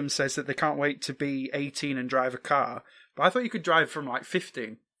 One of them says that they can't wait to be 18 and drive a car. But I thought you could drive from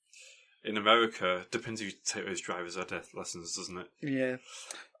 15. In America, depends if you take those drivers' ed lessons, doesn't it? Yeah.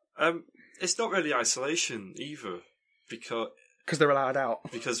 It's not really isolation either, because they're allowed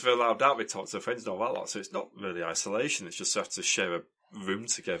out. Because they're allowed out, they talk to their friends and all that lot, so it's not really isolation, it's just they have to share a room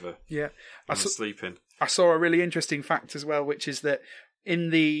together. Yeah. And sleeping. I saw a really interesting fact as well, which is that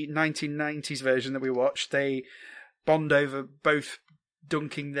in the 1990s version that we watched, they bond over both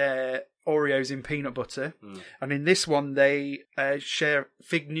dunking their Oreos in peanut butter, and in this one they share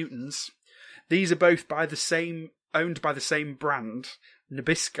Fig Newtons. These are both owned by the same brand,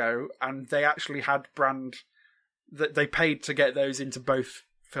 Nabisco, and they actually had brand that they paid to get those into both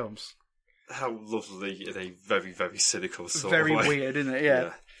films. How lovely in a very, very cynical sort very of way. Weird, isn't it?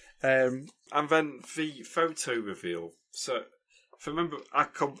 Yeah. And then the photo reveal. So, if I remember, I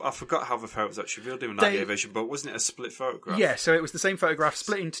forgot how the photos actually revealed in 98 version, but wasn't it a split photograph? Yeah, so it was the same photograph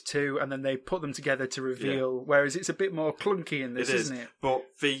split into two, and then they put them together to reveal. Whereas it's a bit more clunky in this, isn't it? But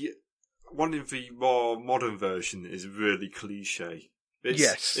the one in the more modern version is really cliche.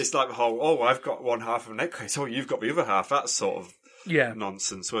 It's like the whole, I've got one half of a necklace, you've got the other half. That sort of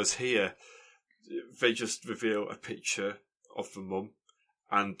nonsense. Whereas here, they just reveal a picture of the mum,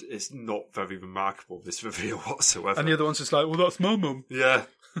 and it's not very remarkable, this reveal whatsoever. And the other one's just like, well, that's my mum. Yeah.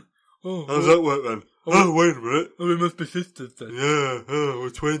 How does that work then? Wait a minute. Oh, we must be sisters then. Yeah, we're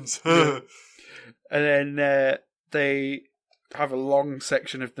twins. Yeah. And then they have a long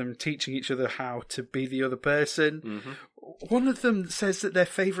section of them teaching each other how to be the other person. Mm-hmm. One of them says that their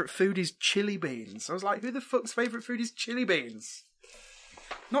favourite food is chili beans. I was like, who the fuck's favourite food is chili beans?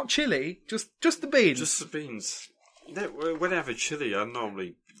 Not chili, just the beans. Just the beans. When I have a chili, I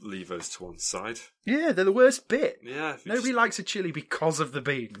normally leave those to one side. Yeah, they're the worst bit. Yeah. Nobody likes a chili because of the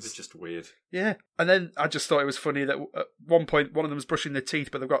beans. It's just weird. Yeah. And then I just thought it was funny that at one point one of them's brushing their teeth,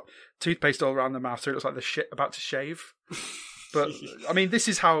 but they've got toothpaste all around their mouth, so it looks like they're about to shave. But, I mean, this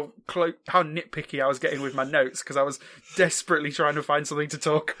is how nitpicky I was getting with my notes, because I was desperately trying to find something to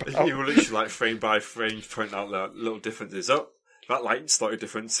talk about. You were literally like frame by frame pointing out the little differences. Oh, that light's slightly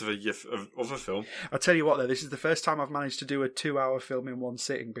different to the other film. I'll tell you what, though, this is the first time I've managed to do a 2-hour film in one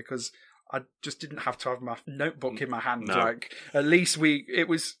sitting, because I just didn't have to have my notebook in my hand. No. Like, at least it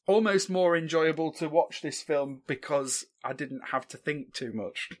was almost more enjoyable to watch this film because I didn't have to think too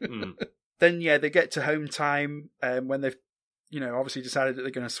much. Then, they get to home time when they've, obviously decided that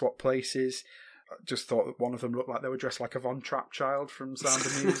they're going to swap places. I just thought that one of them looked like they were dressed like a Von Trapp child from Sound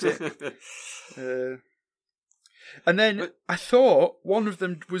of Music. And then I thought one of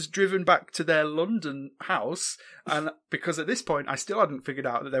them was driven back to their London house, and because at this point I still hadn't figured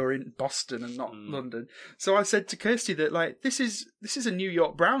out that they were in Boston and not London. So I said to Kirsty that, like, this is a New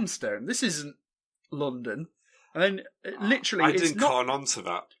York brownstone. This isn't London. And then literally, I didn't cotton on to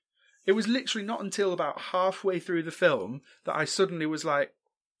that. It was literally not until about halfway through the film that I suddenly was like,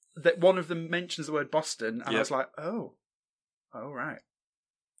 that one of them mentions the word Boston, and I was like, oh, right.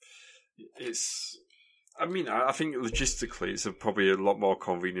 I think logistically it's probably a lot more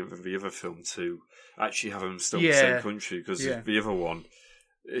convenient than the other film to actually have them still in the same country, because the other one,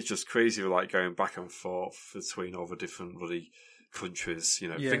 it's just crazy, like going back and forth between all the different bloody countries.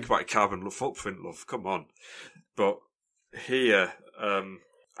 Think about carbon footprint, love. Come on. But here,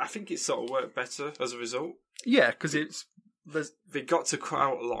 I think it sort of worked better as a result. Yeah, because they got to cut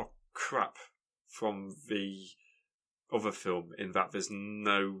out a lot of crap from the other film in that there's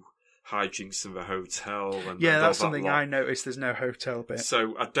no hijinks in the hotel. And that's something I noticed. There's no hotel bit.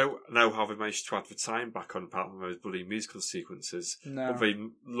 So I don't know how they managed to add the time back on, apart from those bloody musical sequences. No. But they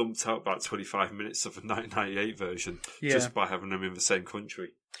lumped out about 25 minutes of the 1998 version just by having them in the same country.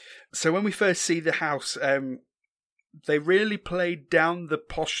 So when we first see the house, they really played down the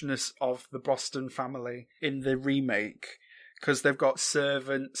poshness of the Boston family in the remake, because they've got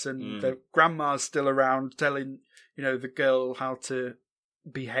servants and their grandma's still around telling, the girl how to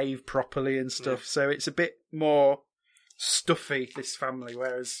behave properly and stuff. Yeah. So it's a bit more stuffy, this family,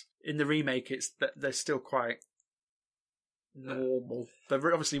 whereas in the remake they're still quite normal.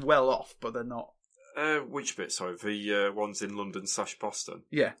 They're obviously well off, but they're not. Which bit, sorry? The ones in London/Boston?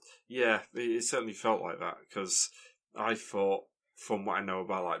 Yeah. Yeah, it certainly felt like that, because I thought, from what I know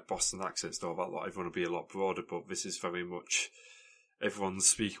about like Boston accents, everyone would be a lot broader, but this is very much everyone's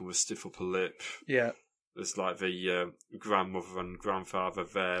speaking with stiff upper lip. Yeah. There's like the grandmother and grandfather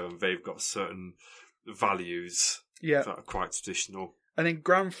there, and they've got certain values that are quite traditional. And then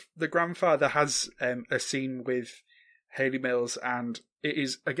the grandfather has a scene with Hayley Mills, and it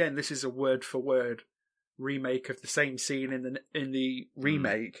is, again, this is a word for word remake of the same scene in the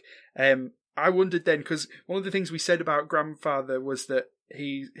remake. I wondered then, because one of the things we said about Grandfather was that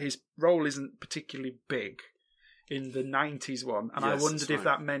his role isn't particularly big in the 90s one, and I wondered if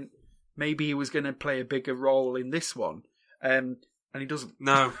that meant maybe he was going to play a bigger role in this one, and he doesn't.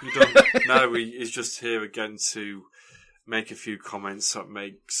 No, he doesn't. No, he's just here again to make a few comments that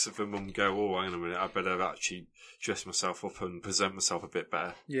makes the mum go, oh, hang on a minute, I better actually dress myself up and present myself a bit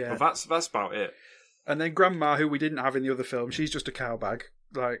better. Yeah. But that's about it. And then Grandma, who we didn't have in the other film, she's just a cowbag.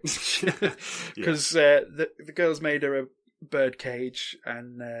 Like, because the girls made her a bird cage,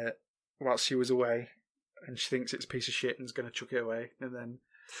 and whilst she was away, and she thinks it's a piece of shit and is going to chuck it away, and then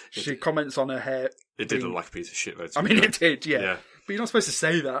she comments on her hair. It did look like a piece of shit, though. It did, yeah. But you're not supposed to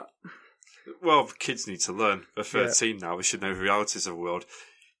say that. Well, kids need to learn. They're 13 now. They should know the realities of the world.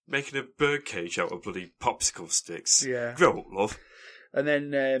 Making a bird cage out of bloody popsicle sticks. Yeah. Grow up, love. And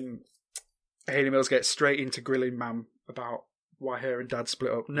then Hayley Mills gets straight into grilling Mam about why her and Dad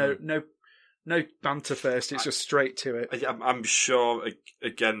split up. No banter first. It's just straight to it. I'm sure,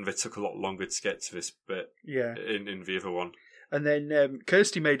 again, they took a lot longer to get to this bit in the other one. And then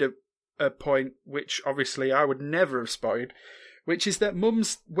Kirsty made a point, which obviously I would never have spotted, which is that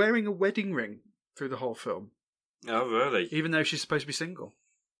Mum's wearing a wedding ring through the whole film. Oh, really? Even though she's supposed to be single.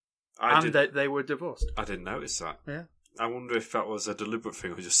 That they were divorced. I didn't notice that. Yeah. I wonder if that was a deliberate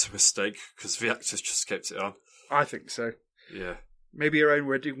thing or just a mistake, because the actors just kept it on. I think so. Yeah. Maybe her own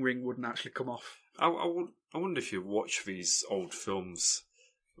wedding ring wouldn't actually come off. I wonder if you watch these old films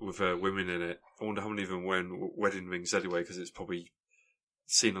with women in it. I wonder how many of them wearing wedding rings anyway, because it's probably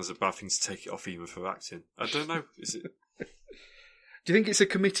seen as a bad thing to take it off even for acting. I don't know. Is it? Do you think it's a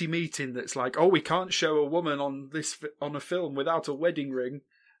committee meeting that's like, oh, we can't show a woman on a film without a wedding ring?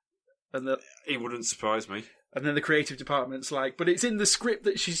 And it wouldn't surprise me. And then the creative department's like, but it's in the script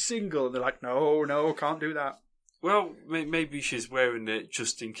that she's single. And they're like, no, can't do that. Well, maybe she's wearing it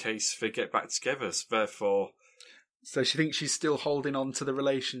just in case they get back together, so therefore... So she thinks she's still holding on to the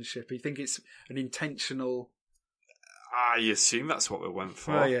relationship. You think it's an intentional... I assume that's what we went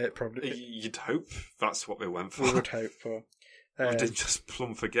for. Oh, yeah, probably. You'd hope that's what we went for. We would hope for. We didn't just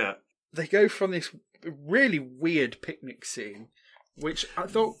plumb forget. They go from this really weird picnic scene, which I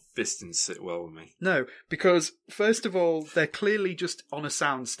thought... This didn't sit well with me. No, because, first of all, they're clearly just on a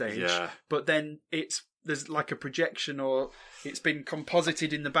soundstage, but then there's like a projection or it's been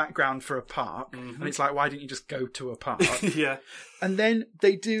composited in the background for a park, and it's like, why didn't you just go to a park? Yeah. And then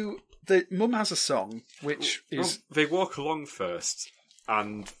Mum has a song, which is... Well, they walk along first,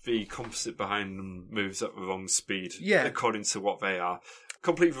 and the composite behind them moves at the wrong speed, according to what they are.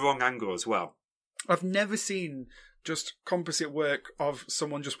 Completely the wrong angle as well. I've never seen just composite work of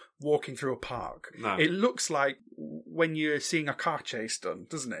someone just walking through a park. No. It looks like when you're seeing a car chase done,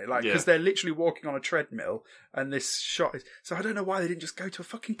 doesn't it? Like, because they're literally walking on a treadmill, and this shot is... So I don't know why they didn't just go to a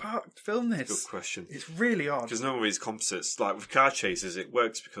fucking park to film this. Good question. It's really odd. Because none of these composites, like with car chases, it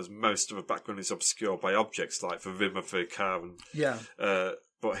works because most of the background is obscured by objects like the rim of the car. And,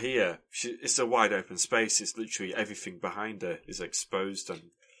 but here, it's a wide open space. It's literally everything behind her is exposed and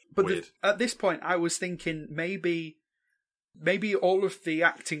weird. At this point, I was thinking maybe all of the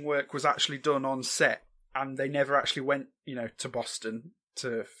acting work was actually done on set, and they never actually went, to Boston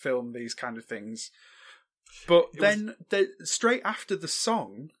to film these kind of things. But straight after the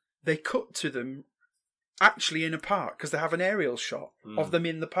song, they cut to them actually in a park because they have an aerial shot of them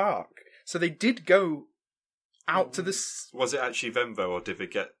in the park. So they did go out to the... Was it actually them, though, or did they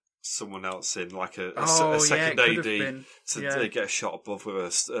get someone else in, like a second AD, to get a shot above with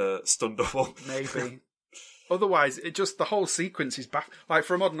a stun double? Maybe. Otherwise, the whole sequence is back. Like,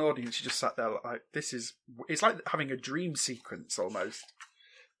 for a modern audience, you just sat there like, it's like having a dream sequence almost.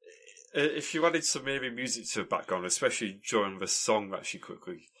 If you added some maybe music to the background, especially during the song that she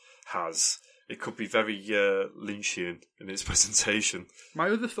quickly has, it could be very Lynchian in its presentation. My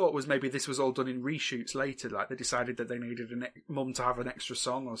other thought was maybe this was all done in reshoots later, like they decided that they needed Mum to have an extra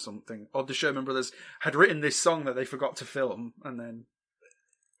song or something. Or the Sherman Brothers had written this song that they forgot to film, and then...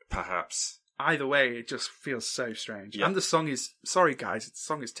 Perhaps. Either way, it just feels so strange. Yeah. And the song is... Sorry, guys, the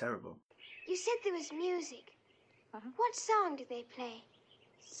song is terrible. You said there was music. What song did they play?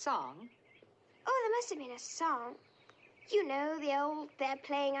 Song? Oh, there must have been a song. You know, the old "they're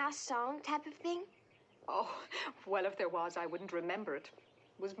playing our song" type of thing? Oh, well, if there was, I wouldn't remember it.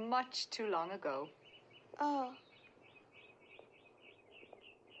 It was much too long ago. Oh.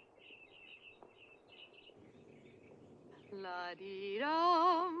 La-dee-dum-ba-dee,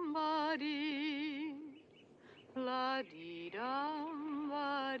 la-dee-dum-ba-dee,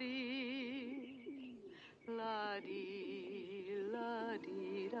 la-dee,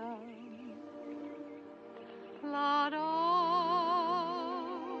 la-dee-dum.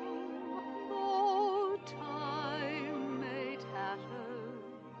 Oh, time may tatter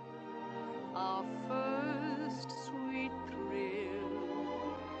our first sweet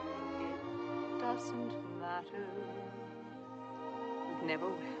thrill. It doesn't matter, it never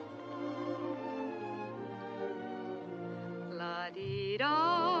will.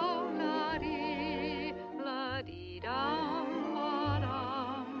 La-dee-dum, la-dee, la-dee-dum,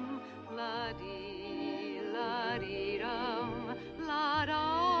 ba-dum, la-dee, la-dee-dum,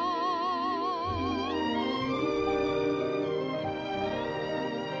 la-dum.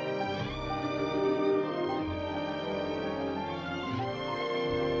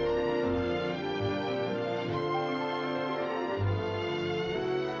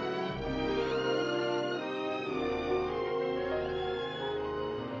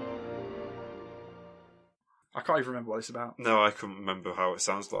 I can't even remember what it's about. No, I couldn't remember how it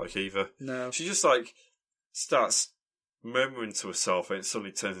sounds like either. No. She just like starts murmuring to herself and it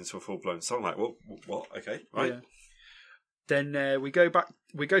suddenly turns into a full-blown song. Like, what? Okay, right. Yeah. Then we go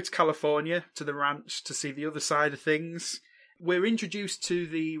to California, to the ranch, to see the other side of things. We're introduced to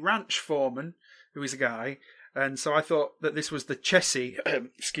the ranch foreman, who is a guy, and so I thought that this was the Chessie,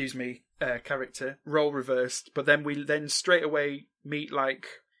 character, role reversed, but then we straight away meet, like,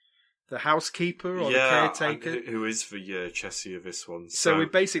 the housekeeper or the caretaker. Who is the Chessie of this one. So we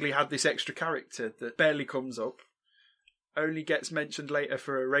basically had this extra character that barely comes up, only gets mentioned later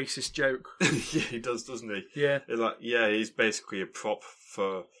for a racist joke. Yeah, he does, doesn't he? Yeah. He's basically a prop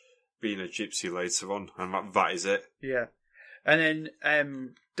for being a gypsy later on, and that is it. Yeah. And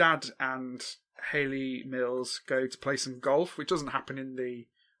then Dad and Hayley Mills go to play some golf, which doesn't happen in the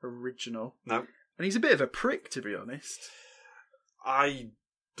original. No. And he's a bit of a prick, to be honest. I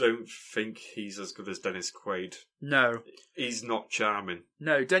don't think he's as good as Dennis Quaid. No. He's not charming.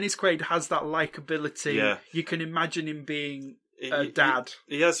 No, Dennis Quaid has that likability. Yeah. You can imagine him being a dad.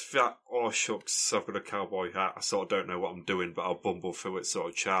 He has that, oh shucks, I've got a cowboy hat, I sort of don't know what I'm doing, but I'll bumble through it sort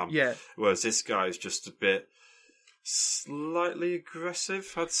of charm. Yeah. Whereas this guy is just a bit slightly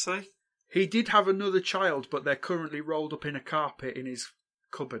aggressive, I'd say. He did have another child, but they're currently rolled up in a carpet in his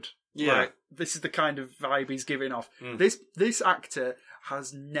cupboard. Yeah. Like, this is the kind of vibe he's giving off. Mm. This actor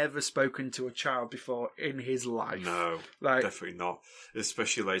has never spoken to a child before in his life. No, definitely not.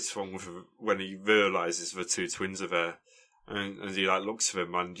 Especially later on when he realises the two twins are there, and he looks at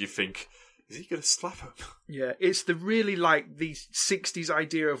him and you think, is he going to slap him? Yeah, it's the really the 60s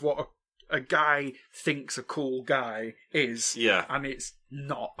idea of what a guy thinks a cool guy is. Yeah. And it's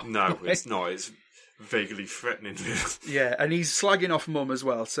not. No, it's not. It's vaguely threatening. Yeah, and he's slagging off Mum as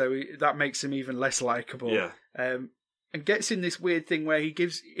well, so that makes him even less likeable. Yeah. And gets in this weird thing where he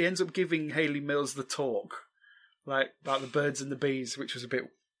ends up giving Hayley Mills the talk, like about the birds and the bees, which was a bit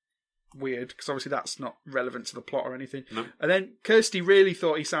weird because obviously that's not relevant to the plot or anything. No. And then Kirsty really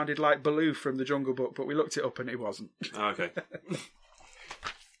thought he sounded like Baloo from The Jungle Book, but we looked it up and he wasn't. Okay.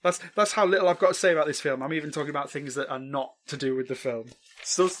 That's how little I've got to say about this film. I'm even talking about things that are not to do with the film.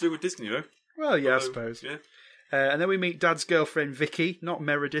 Still to do with Disney, though. Well, yeah, I suppose. Yeah. And then we meet Dad's girlfriend Vicky, not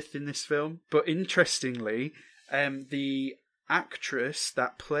Meredith in this film, but interestingly, the actress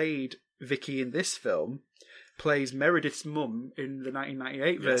that played Vicky in this film plays Meredith's mum in the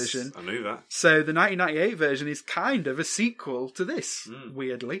 1998 version. I knew that. So the 1998 version is kind of a sequel to this,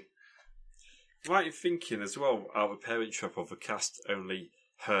 weirdly. Right in thinking as well, out of the Parent Trap of the cast, only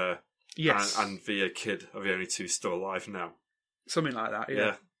her and the kid are the only two still alive now. Something like that,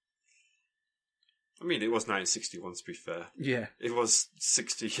 yeah. I mean, it was 1961 to be fair. Yeah. It was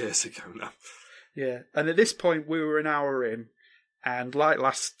 60 years ago now. Yeah, and at this point we were an hour in, and like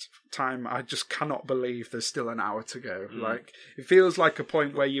last time, I just cannot believe there's still an hour to go. Like, it feels like a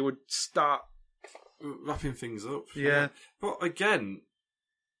point where you would start wrapping things up. Yeah. But again,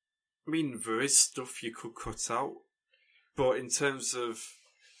 I mean, there is stuff you could cut out, but in terms of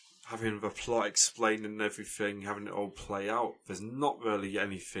having the plot explaining everything, having it all play out, there's not really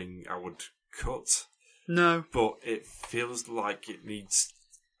anything I would cut. No. But it feels like it needs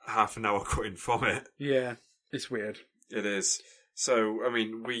half an hour cutting from it. Yeah, it's weird. It is. So, I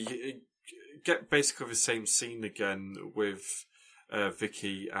mean, we get basically the same scene again with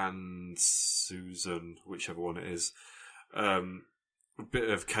Vicky and Susan, whichever one it is. A bit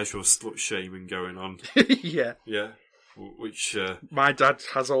of casual slut shaming going on. Yeah. Yeah. Which my dad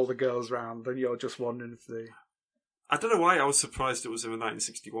has all the girls round, and you're just wondering if they... I don't know why I was surprised it was in the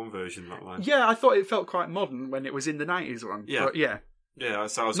 1961 version, that line. Yeah, I thought it felt quite modern when it was in the 90s one. Yeah. But yeah. Yeah,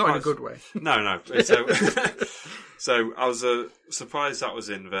 so I was not in a good way. No. So I was surprised that was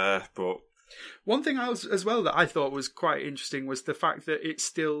in there, but... One thing as well that I thought was quite interesting was the fact that it's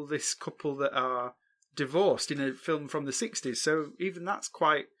still this couple that are divorced in a film from the 60s, so even that's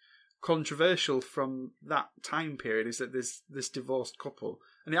quite controversial from that time period, is that there's this divorced couple.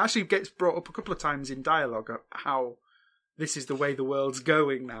 And it actually gets brought up a couple of times in dialogue how this is the way the world's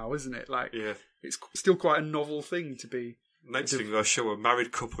going now, isn't it? Like, yeah. It's still quite a novel thing to be... Next thing they'll show a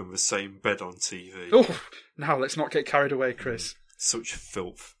married couple in the same bed on TV. Oh, now let's not get carried away, Chris. Such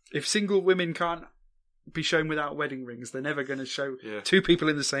filth. If single women can't be shown without wedding rings, they're never going to show two people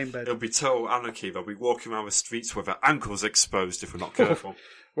in the same bed. It'll be total anarchy. They'll be walking around the streets with their ankles exposed if we're not careful.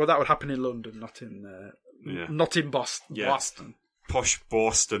 Well, that would happen in London, not in Boston. Yeah. Boston. Posh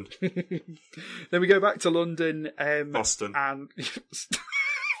Boston. Then we go back to London. Boston. And...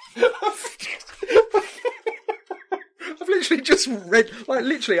 I've literally just read...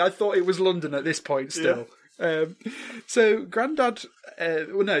 literally, I thought it was London at this point still. Yeah. So, Grandad...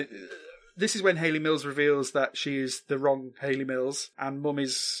 this is when Hayley Mills reveals that she is the wrong Hayley Mills, and Mum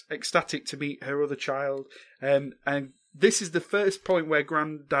is ecstatic to meet her other child. And this is the first point where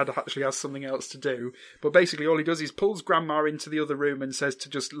Grandad actually has something else to do. But basically all he does is pulls Grandma into the other room and says to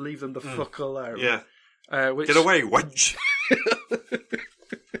just leave them the fuck alone. Yeah. Which... Get away, wench!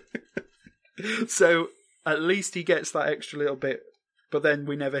 So at least he gets that extra little bit, but then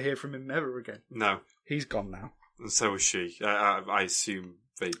we never hear from him ever again. No. He's gone now. And so was she. I assume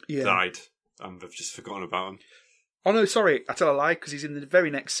they died and they've just forgotten about him. Oh no, sorry, I tell a lie, because he's in the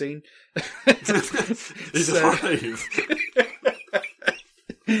very next scene. He's alive!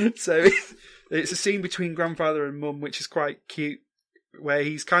 So it's a scene between Grandfather and Mum, which is quite cute, where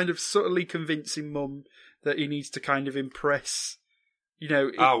he's kind of subtly convincing Mum that he needs to kind of impress, you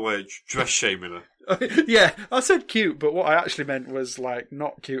know... we're dress shaming her. Yeah, I said cute, but what I actually meant was, like,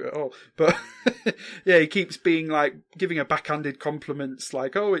 not cute at all. But, yeah, he keeps being, like, giving her backhanded compliments,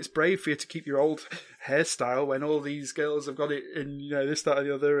 like, oh, it's brave for you to keep your old hairstyle when all these girls have got it in, you know, this, that, and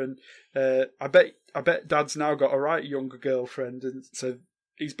the other. And I bet Dad's now got a right younger girlfriend. And so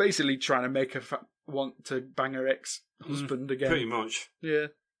he's basically trying to make her want to bang her ex-husband again. Pretty much. Yeah.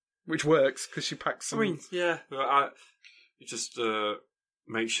 Which works, because she packs some... I mean, yeah, it just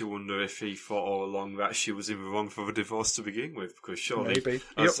makes you wonder if he thought all along that she was in the wrong for the divorce to begin with, because surely, maybe.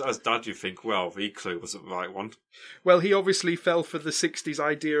 As Dad, you think, well, the clue wasn't the right one. Well, he obviously fell for the 60s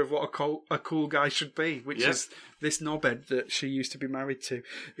idea of what a cool guy should be, which is this knobhead that she used to be married to.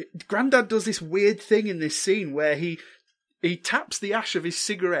 Grandad does this weird thing in this scene where he taps the ash of his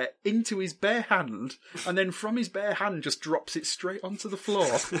cigarette into his bare hand, and then from his bare hand just drops it straight onto the floor.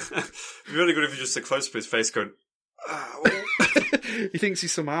 It'd be really good if you just a close up his face going, he thinks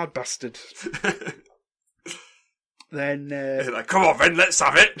he's some hard bastard. Then like, come on then, let's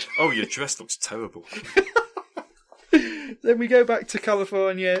have it. Oh, your dress looks terrible. Then we go back to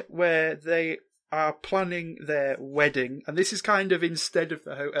California, where they are planning their wedding, and this is kind of instead of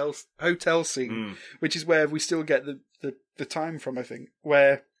the hotel scene, which is where we still get the time from, I think,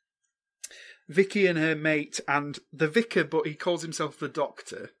 where Vicky and her mate and the vicar, but he calls himself the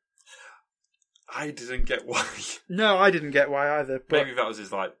doctor. I didn't get why. No, I didn't get why either. But maybe that was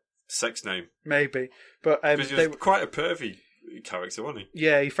his, like, sex name. Maybe. But because he was quite a pervy character, wasn't he?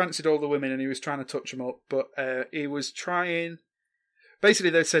 Yeah, he fancied all the women and he was trying to touch them up. But he was trying...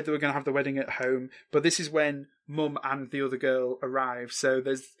 Basically, they said they were going to have the wedding at home. But this is when Mum and the other girl arrive. So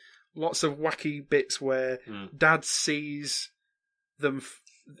there's lots of wacky bits where Dad sees them...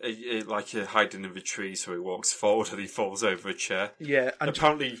 like hiding in the tree, so he walks forward and he falls over a chair. Yeah. And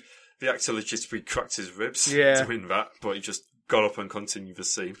apparently... The actor legitimately cracked his ribs to win that, but he just got up and continued the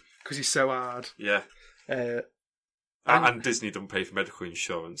scene. Because he's so hard. Yeah. And Disney don't pay for medical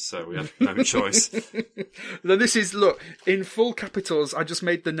insurance, so we had no choice. Then this is, look, in full capitals, I just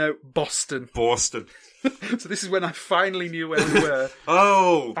made the note Boston. Boston. So this is when I finally knew where we were.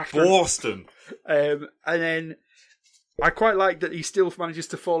 Oh, Boston. And then... I quite like that he still manages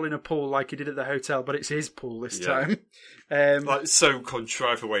to fall in a pool like he did at the hotel, but it's his pool this time. Like, so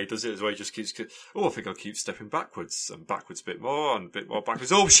contrived the way he does it, as well. He just keeps, I think I'll keep stepping backwards and backwards a bit more and a bit more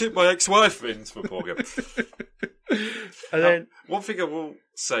backwards. Oh shit, my ex-wife into the pool again. And then, one thing I will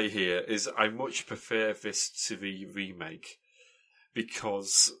say here is I much prefer this to the remake,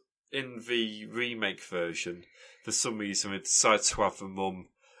 because in the remake version, for some reason, they decided to have the mum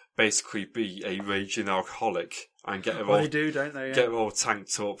basically be a raging alcoholic and get her all, they do, don't they? Yeah. Get her all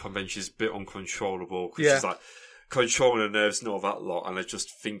tanked up, and then she's a bit uncontrollable because she's like controlling her nerves and all that lot. And I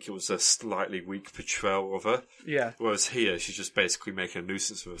just think it was a slightly weak portrayal of her. Yeah. Whereas here, she's just basically making a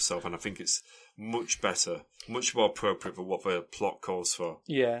nuisance of herself, and I think it's much better, much more appropriate for what the plot calls for.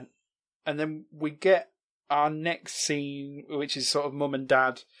 Yeah. And then we get our next scene, which is sort of Mum and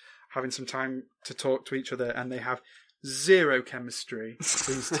Dad having some time to talk to each other, and they have zero chemistry,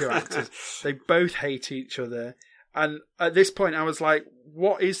 these two actors. They both hate each other. And at this point I was like,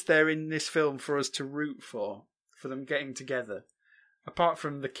 what is there in this film for us to root for them getting together? Apart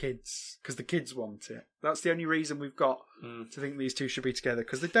from the kids, because the kids want it. That's the only reason we've got to think these two should be together,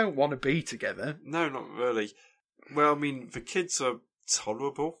 because they don't want to be together. No, not really. Well, I mean, the kids are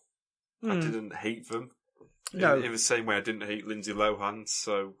tolerable. I didn't hate them. No. In the same way I didn't hate Lindsay Lohan,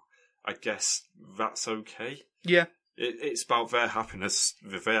 so I guess that's okay. Yeah. It's about their happiness.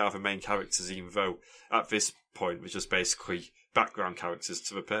 They are the main characters, even though at this point we're just basically background characters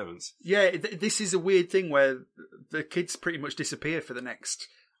to the parents. Yeah, this is a weird thing where the kids pretty much disappear for the next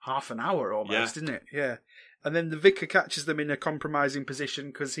half an hour almost, isn't it? Yeah. And then the vicar catches them in a compromising position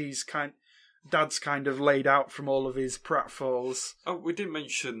because Dad's kind of laid out from all of his pratfalls. Oh, we didn't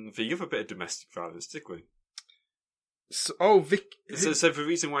mention the other bit of domestic violence, did we? Vic. So the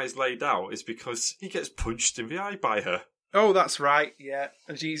reason why he's laid out is because he gets punched in the eye by her. Oh, that's right. Yeah,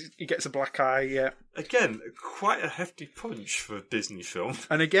 and he gets a black eye. Yeah. Again, quite a hefty punch for a Disney film.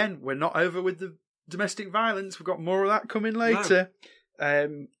 And again, we're not over with the domestic violence. We've got more of that coming later.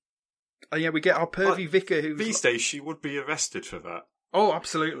 No. And yeah, we get our pervy vicar who's... These days, she would be arrested for that. Oh,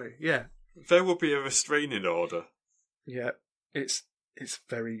 absolutely, yeah. There will be a restraining order. Yeah, it's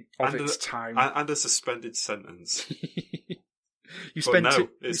very of its time. And a suspended sentence.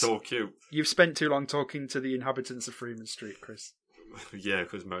 It's all cute. You've spent too long talking to the inhabitants of Freeman Street, Chris. Yeah,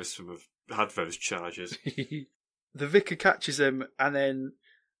 because most of them have had those charges. The vicar catches him and then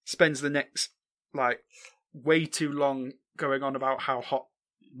spends the next, way too long going on about how hot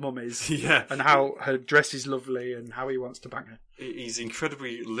Mum is. Yeah. And how her dress is lovely and how he wants to bang her. He's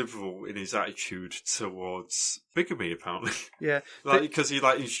incredibly liberal in his attitude towards bigamy, apparently. Yeah. Because he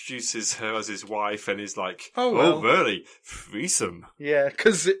introduces her as his wife and he's like, well. really? Threesome? Yeah,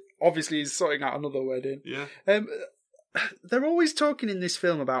 because obviously he's sorting out another wedding. Yeah. They're always talking in this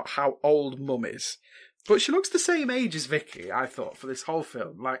film about how old Mum is. But she looks the same age as Vicky, I thought, for this whole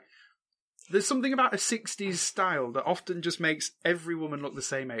film. There's something about a 60s style that often just makes every woman look the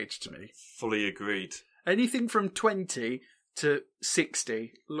same age to me. Fully agreed. Anything from 20 to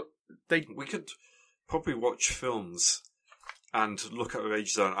 60, we could probably watch films and look at her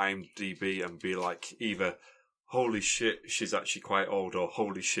ages on IMDb and be like, either, holy shit, she's actually quite old, or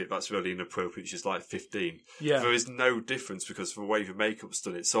holy shit, that's really inappropriate, she's 15. Yeah. There is no difference because of the way the makeup's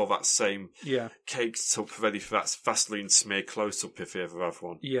done. It's all that same caked up, ready for that Vaseline smear close-up if you ever have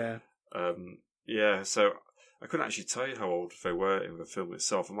one. Yeah. So I couldn't actually tell you how old they were in the film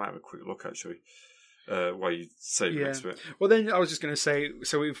itself. I might have a quick look, actually, while you say the next bit. Well, then I was just going to say,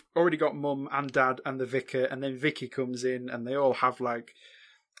 so we've already got Mum and Dad and the vicar, and then Vicky comes in, and they all have, a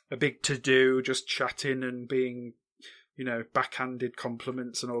big to-do, just chatting and being, backhanded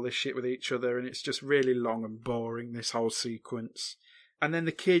compliments and all this shit with each other, and it's just really long and boring, this whole sequence. And then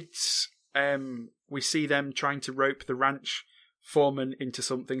the kids, we see them trying to rope the ranch foreman into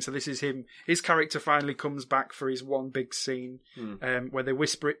something. So this is him. His character finally comes back for his one big scene where they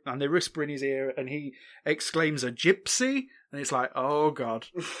whisper it, and they whisper in his ear, and he exclaims, "A gypsy!" And it's like, oh god,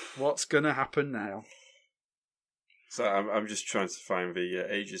 what's gonna happen now? So I'm just trying to find the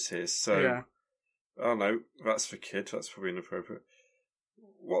ages here. So oh no, that's the kid. That's probably inappropriate.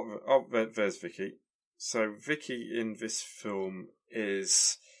 There's Vicky. So Vicky in this film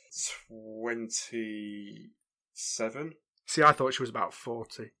is 27. See, I thought she was about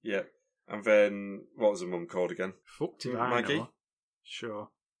 40. Yeah. And then, what was her mum called again? Fucked it, Maggie? Sure.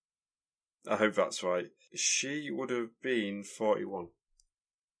 I hope that's right. She would have been 41.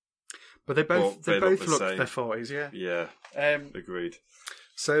 But they both look their 40s, yeah. Yeah, agreed.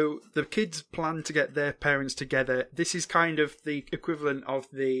 So the kids plan to get their parents together. This is kind of the equivalent of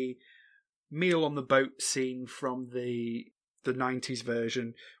the meal on the boat scene from the 90s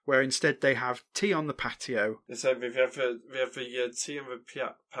version, where instead they have tea on the patio. So we have the tea on the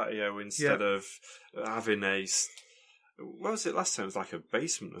patio instead of having a... What was it last time? It was like a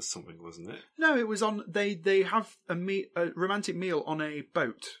basement or something, wasn't it? No, it was on... They have a romantic meal on a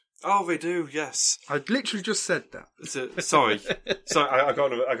boat. Oh, they do, yes. I literally just said that. Sorry. I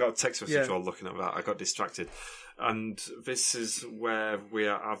got a text message while looking at that. I got distracted. And this is where we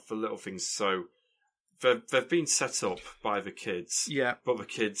have the little things. So they've been set up by the kids. Yeah. But the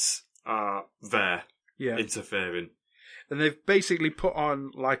kids are there interfering. And they've basically put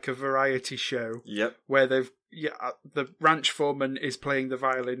on like a variety show. Yep. Where the ranch foreman is playing the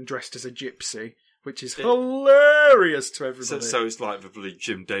violin dressed as a gypsy, which is hilarious to everybody. So it's like the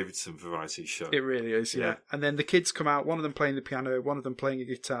Jim Davidson variety show. It really is, yeah. And then the kids come out, one of them playing the piano, one of them playing a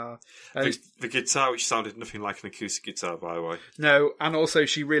guitar. The guitar, which sounded nothing like an acoustic guitar, by the way. No, and also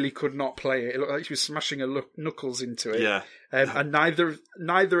she really could not play it. It looked like she was smashing her knuckles into it. Yeah. And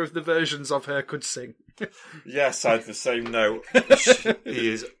neither of the versions of her could sing. Yes, I had the same note. He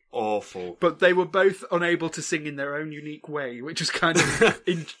is awful. But they were both unable to sing in their own unique way, which was kind of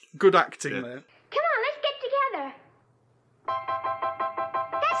good acting there. Come on, let's get together.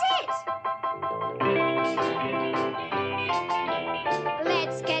 That's it.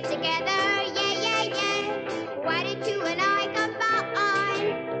 Let's get together, yeah. Why don't you and I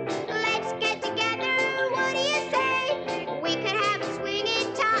combine? Let's get together, what do you say? We could have a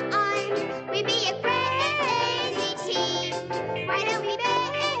swinging time. We'd be a crazy team. Why don't we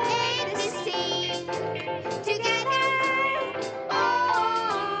make this scene together?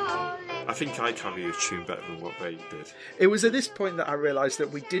 I think I carry a tune better than what they did. It was at this point that I realised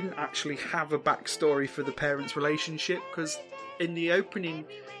that we didn't actually have a backstory for the parents' relationship, because in the opening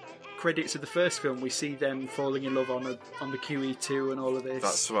credits of the first film, we see them falling in love on the QE2 and all of this.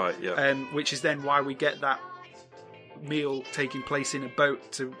 That's right, yeah. Which is then why we get that meal taking place in a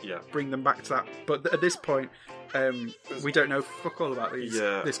boat to bring them back to that. But at this point, we don't know fuck all about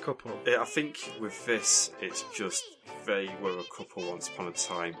this couple. I think with this, it's just they were a couple once upon a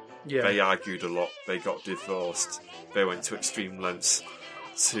time. Yeah. They argued a lot. They got divorced. They went to extreme lengths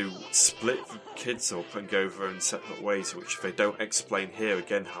to split the kids up and go their own separate ways, which they don't explain here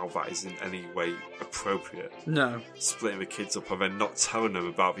again how that is in any way appropriate. No. Splitting the kids up and then not telling them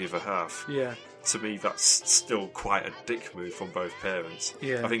about the other half. Yeah. To me, that's still quite a dick move from both parents.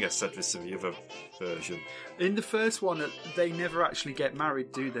 Yeah. I think I said this in the other version. In the first one, they never actually get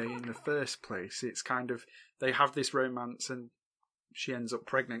married, do they, in the first place? It's kind of, they have this romance and she ends up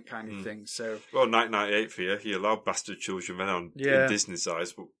pregnant kind of thing. So, well, 1998 for you, he allowed bastard children then on in Disney's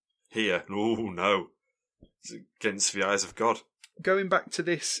eyes, but here, oh no, it's against the eyes of God. Going back to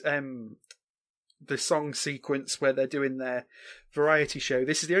this, the song sequence where they're doing their variety show,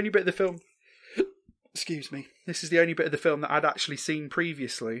 this is the only bit of the film, excuse me, this is the only bit of the film that I'd actually seen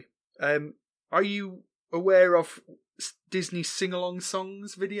previously. Are you aware of Disney sing-along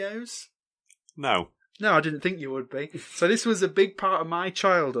songs videos? No. No, I didn't think you would be. So this was a big part of my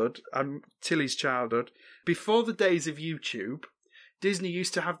childhood and Tilly's childhood. Before the days of YouTube, Disney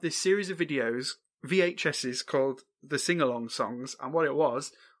used to have this series of videos, VHSs, called the sing-along songs. And what it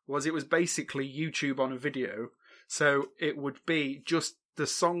was it was basically YouTube on a video. So it would be just the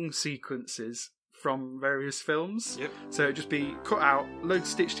song sequences from various films. Yep. So it'd just be cut out, loads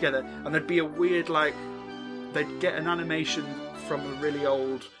stitched together, and there'd be a weird, they'd get an animation from a really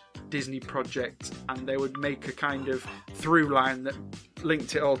old Disney project and they would make a kind of through line that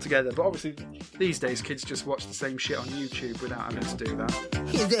linked it all together. But obviously these days kids just watch the same shit on YouTube without having to do that.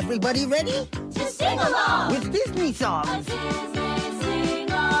 Is everybody ready? To sing along with Disney songs.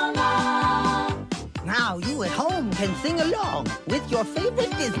 Now you at home can sing along with your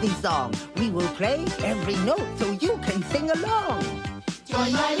favorite Disney song. We will play every note so you can sing along.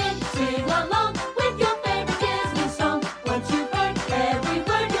 Join right in, sing along with your favorite Disney song. Once you've heard every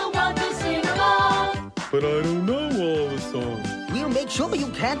word, you'll want to sing along. But I don't know all the songs. We'll make sure you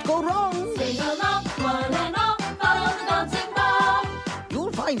can't go wrong. Sing along, one and all, follow the dancing ball.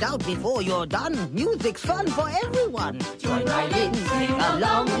 You'll find out before you're done. Music's fun for everyone. Join right in, sing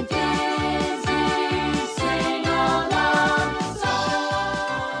along with Disney, sing along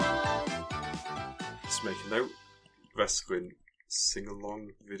song. Just make a note, rescuing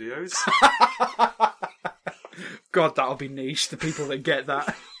sing-along videos. God, that'll be niche, the people that get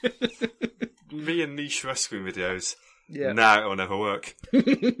that. Me and niche rescuing videos. Yeah. Nah, it'll never work.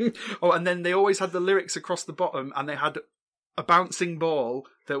 Oh, and then they always had the lyrics across the bottom, and they had a bouncing ball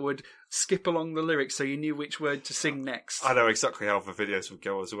that would skip along the lyrics so you knew which word to sing next. I know exactly how the videos would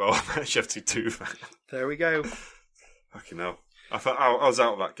go as well. I actually have to do that. There we go. Fucking hell. I thought I was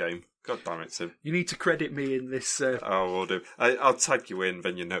out of that game. God damn it, Tim. You need to credit me in this. I will do. I'll tag you in,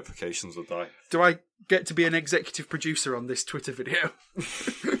 then your notifications will die. Do I get to be an executive producer on this Twitter video?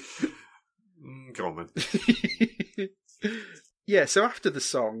 Go on, then. Yeah, so after the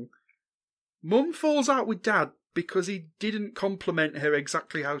song, Mum falls out with Dad because he didn't compliment her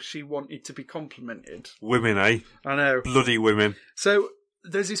exactly how she wanted to be complimented. Women, eh? I know. Bloody women. So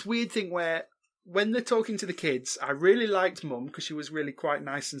there's this weird thing where when they're talking to the kids, I really liked Mum because she was really quite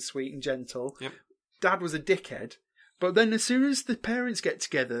nice and sweet and gentle. Yep. Dad was a dickhead. But then as soon as the parents get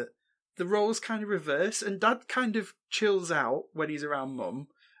together, the roles kind of reverse and Dad kind of chills out when he's around Mum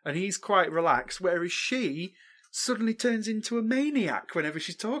and he's quite relaxed, whereas she suddenly turns into a maniac whenever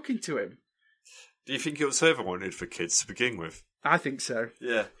she's talking to him. Do you think it was her that wanted for kids to begin with? I think so.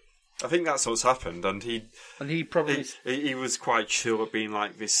 Yeah. I think that's what's happened, and he probably he was quite chill at being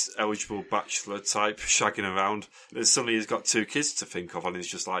like this eligible bachelor type, shagging around. And suddenly he's got 2 kids to think of, and he's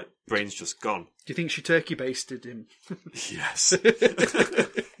just like brain's just gone. Do you think she turkey basted him? Yes.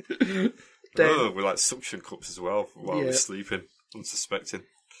 With like suction cups as well while we're sleeping, unsuspecting.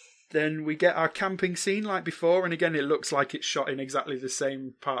 Then we get our camping scene like before, and again it looks like it's shot in exactly the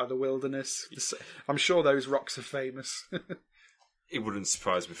same part of the wilderness. I'm sure those rocks are famous. It wouldn't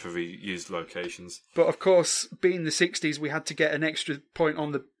surprise me if we used locations. But of course, being the 60s, we had to get an extra point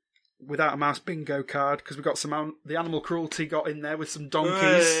on the Without a Mouse bingo card because we got the animal cruelty got in there with some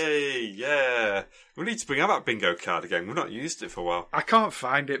donkeys. Hey, yeah. We need to bring out that bingo card again. We've not used it for a while. I can't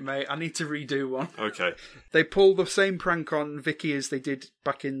find it, mate. I need to redo one. Okay. They pulled the same prank on Vicky as they did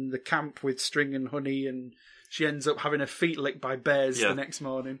back in the camp with String and Honey, and she ends up having her feet licked by bears the next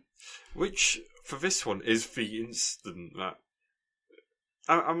morning. Which, for this one, is the incident that...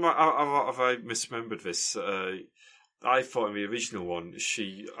 have I misremembered this? I thought in the original one,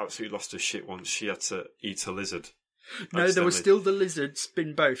 she absolutely lost her shit once she had to eat a lizard. No, there was still the lizards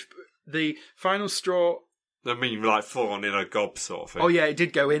in both. The final straw... I mean, like, full on in a gob sort of thing. Oh, yeah, it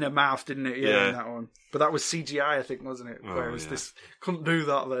did go in her mouth, didn't it? Yeah, in that one. But that was CGI, I think, wasn't it? Whereas this couldn't do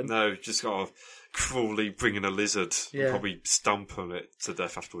that then. No, just got to cruelly bring in a lizard and probably stamp on it to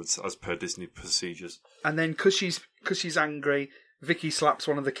death afterwards, as per Disney procedures. And then, because she's angry, Vicky slaps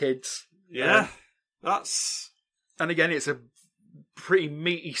one of the kids. Yeah, that's... And again, it's a pretty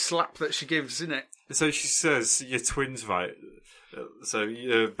meaty slap that she gives, isn't it? So she says, "You're twins, right? So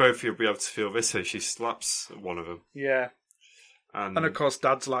both of you will be able to feel this." So she slaps one of them. Yeah. And of course,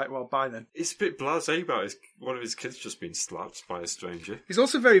 Dad's like, well, bye then. He's a bit blasé about one of his kids just being slapped by a stranger. He's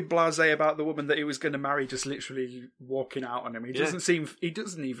also very blasé about the woman that he was going to marry just literally walking out on him. He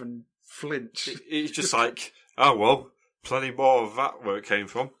doesn't even flinch. He's just like, oh, well, plenty more of that where it came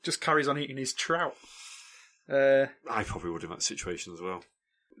from. Just carries on eating his trout. I probably would in that situation as well.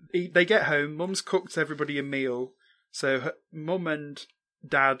 They get home, Mum's cooked everybody a meal, so Mum and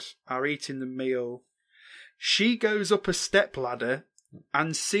Dad are eating the meal. She goes up a stepladder,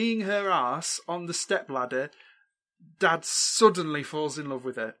 and seeing her ass on the stepladder, Dad suddenly falls in love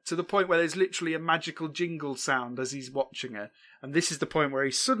with her, to the point where there's literally a magical jingle sound as he's watching her. And this is the point where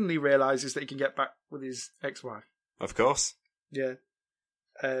he suddenly realises that he can get back with his ex-wife. Of course. Yeah.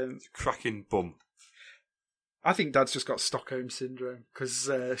 Cracking bum. I think Dad's just got Stockholm Syndrome, because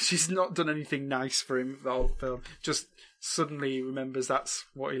she's not done anything nice for him the whole film. Just suddenly he remembers that's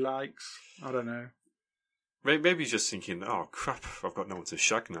what he likes. I don't know. Maybe he's just thinking, oh, crap, I've got no one to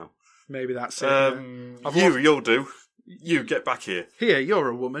shag now. Maybe that's it. You'll do. You, get back here. Here, you're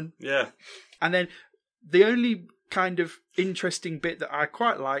a woman. Yeah. And then the only kind of interesting bit that I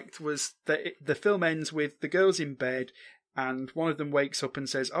quite liked was that the film ends with the girls in bed, and one of them wakes up and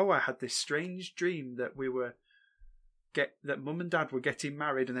says, oh, I had this strange dream that that Mum and Dad were getting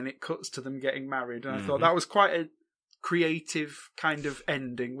married, and then it cuts to them getting married. And I thought that was quite a creative kind of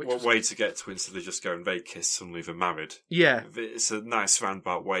ending. What way to get to instead of just going, they kiss, suddenly they're married. Yeah. It's a nice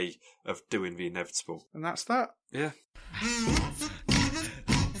roundabout way of doing the inevitable. And that's that. Yeah.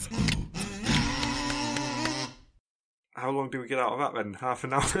 How long do we get out of that then? Half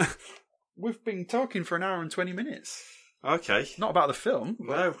an hour? We've been talking for an hour and 20 minutes. Okay. Not about the film.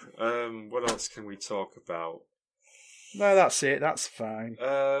 No. What else can we talk about? No, that's it. That's fine.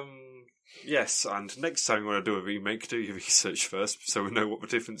 Yes, and next time we want to do a remake, do your research first so we know what the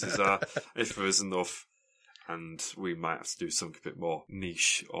differences are, if there is enough. And we might have to do something a bit more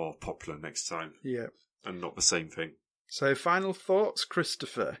niche or popular next time. Yeah. And not the same thing. So, final thoughts,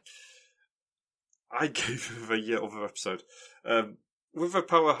 Christopher? I gave it the other episode. With the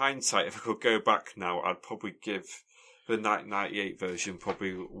power of hindsight, if I could go back now, I'd probably give the 1998 version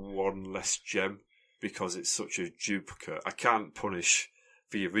probably one less gem, because it's such a duplicate. I can't punish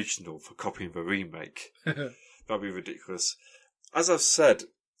the original for copying the remake. That'd be ridiculous. As I've said,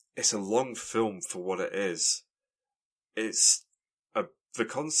 it's a long film for what it is. The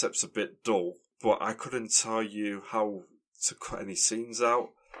concept's a bit dull, but I couldn't tell you how to cut any scenes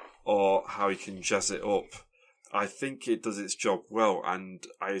out or how you can jazz it up. I think it does its job well, and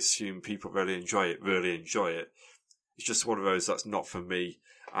I assume people really enjoy it. It's just one of those that's not for me.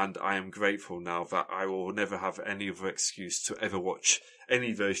 And I am grateful now that I will never have any other excuse to ever watch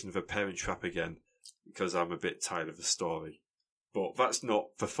any version of A Parent Trap again, because I'm a bit tired of the story. But that's not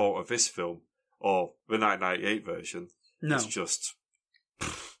the fault of this film, or the 1998 version. No. It's just...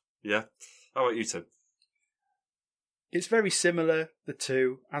 yeah. How about you, Tim? It's very similar, the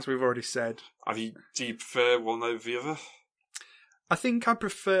two, as we've already said. Do you prefer one over the other? I think I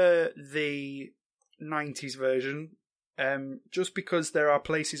prefer the 90s version. Just because there are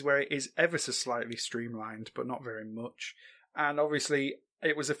places where it is ever so slightly streamlined, but not very much. And obviously,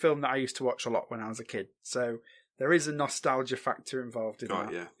 it was a film that I used to watch a lot when I was a kid. So there is a nostalgia factor involved in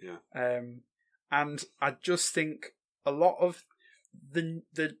that. Yeah. And I just think a lot of the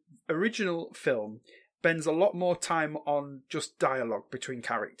original film spends a lot more time on just dialogue between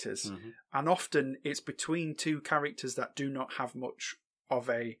characters. Mm-hmm. And often it's between two characters that do not have much of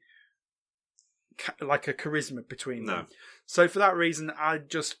a charisma between them. So for that reason, I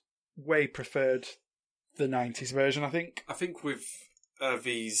just way preferred the 90s version, I think. I think with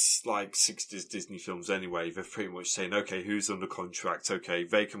these 60s Disney films anyway, they're pretty much saying, okay, who's under contract? Okay,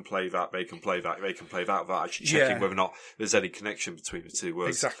 they can play that, they can play that, they can play that, without actually checking whether or not there's any connection between the two.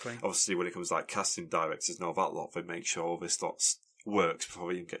 Whereas exactly. Obviously, when it comes to casting directors and all that lot, they make sure all this lot works before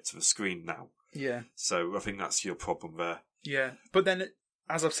we even get to the screen now. Yeah. So I think that's your problem there. Yeah. But then,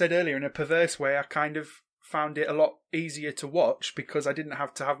 as I've said earlier, in a perverse way, I kind of found it a lot easier to watch because I didn't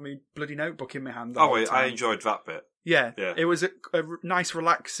have to have my bloody notebook in my hand. I enjoyed that bit. Yeah, Yeah. it was a nice,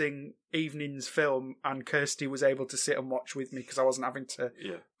 relaxing evening's film, and Kirsty was able to sit and watch with me because I wasn't having to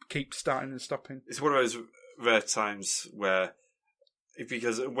keep starting and stopping. It's one of those rare times where,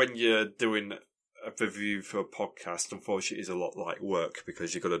 because when you're doing a review for a podcast, unfortunately, it's a lot like work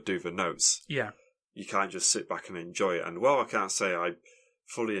because you've got to do the notes. Yeah. You can't just sit back and enjoy it. And while I can't say I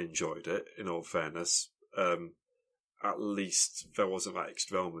fully enjoyed it, in all fairness, at least there wasn't that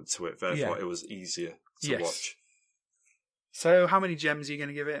extra element to it. Therefore, it was easier to watch. So, how many gems are you going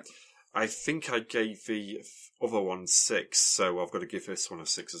to give it? I think I gave the other one 6, so I've got to give this one a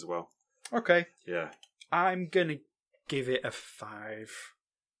 6 as well. Okay. Yeah. I'm going to give it a 5.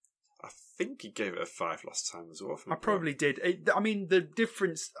 I think you gave it a 5 last time as well. I probably did. I mean, the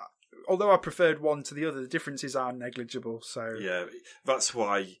difference, although I preferred one to the other, the differences are negligible. So yeah, that's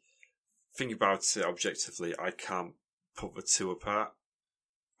why, thinking about it objectively, I can't put the two apart.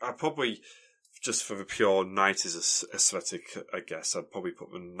 I probably, just for the pure 90s aesthetic, I guess, I'd probably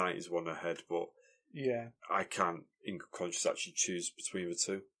put the 90s one ahead, but yeah, I can't, in conscious, actually choose between the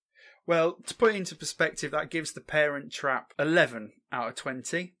two. Well, to put it into perspective, that gives The Parent Trap 11 out of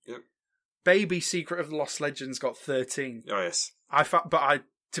 20. Yep. Baby Secret of the Lost Legends got 13. Oh, yes.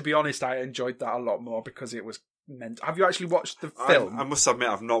 To be honest, I enjoyed that a lot more because it was meant. Have you actually watched the film? I must admit,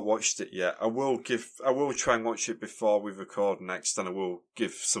 I've not watched it yet. I will try and watch it before we record next, and I will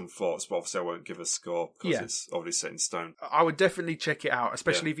give some thoughts, but obviously I won't give a score because it's already set in stone. I would definitely check it out,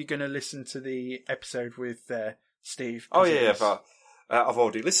 especially if you're going to listen to the episode with Steve. Oh, yeah, but I've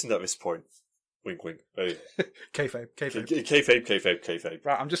already listened at this point. Wink, wink. Hey. Kayfabe. Kayfabe.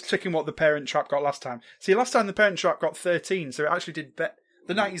 Right, I'm just checking what The Parent Trap got last time. See, last time The Parent Trap got 13, so it actually did better.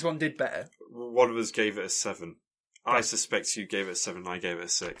 The 90s one did better. One of us gave it a 7. I suspect you gave it a 7 and I gave it a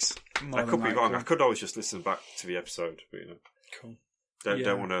 6. I could be wrong. I could always just listen back to the episode. But, cool.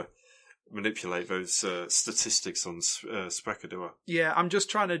 Don't want to manipulate those statistics on Sprecher, do I? Yeah, I'm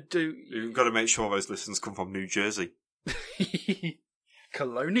just trying to do... You've got to make sure those listens come from New Jersey.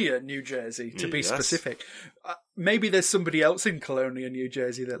 Colonia, New Jersey, to be specific. Maybe there's somebody else in Colonia, New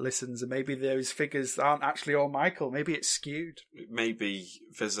Jersey that listens, and maybe those figures aren't actually all Michael. Maybe it's skewed. Maybe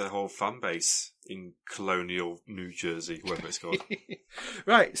there's a whole fan base in colonial New Jersey, whatever it's called.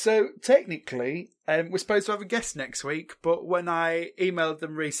 Right, so technically, we're supposed to have a guest next week, but when I emailed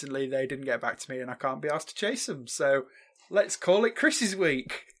them recently, they didn't get back to me, and I can't be asked to chase them. So let's call it Chris's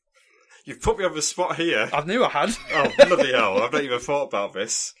week. You've put me on the spot here. I knew I had. Oh, bloody hell. I've not even thought about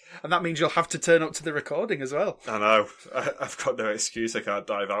this. And that means you'll have to turn up to the recording as well. I know. I've got no excuse. I can't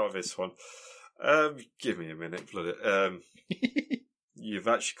dive out of this one. Give me a minute, bloody. You've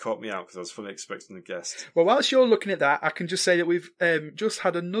actually caught me out because I was fully expecting a guest. Well, whilst you're looking at that, I can just say that we've just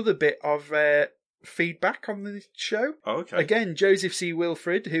had another bit of feedback on the show. Oh, okay. Again, Joseph C.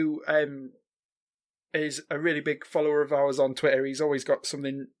 Wilfred, who is a really big follower of ours on Twitter. He's always got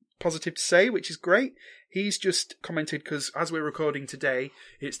something positive to say, which is great. He's just commented, because as we're recording today,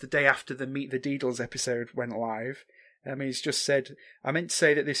 it's the day after the Meet the Deedles episode went live. He's just said, I meant to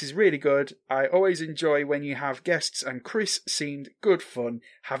say that this is really good. I always enjoy when you have guests, and Chris seemed good fun.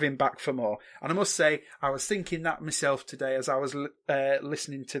 Have him back for more. And I must say, I was thinking that myself today as I was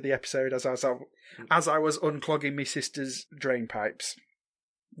listening to the episode, as I was unclogging my sister's drain pipes.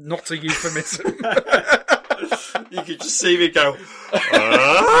 Not a euphemism. You could just see me go,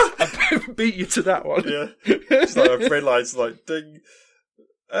 I beat you to that one. Yeah. It's like a red light's like, ding.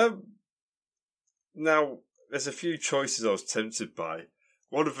 Now, there's a few choices I was tempted by.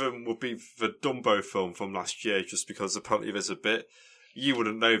 One of them would be the Dumbo film from last year, just because apparently there's a bit, you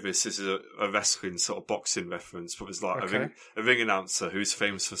wouldn't know this is a wrestling sort of boxing reference, but there's like a ring announcer who's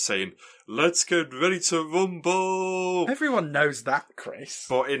famous for saying, "Let's get ready to rumble." Everyone knows that, Chris.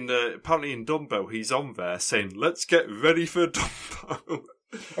 But apparently in Dumbo, he's on there saying, "Let's get ready for Dumbo."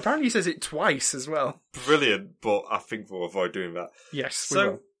 Apparently he says it twice as well. Brilliant, but I think we'll avoid doing that. Yes, we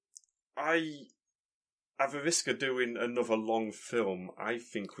will. At the risk of doing another long film, I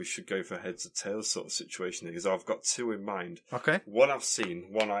think we should go for heads or tails sort of situation, because I've got two in mind. Okay. One I've seen,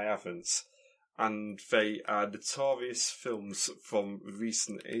 one I haven't, and they are notorious films from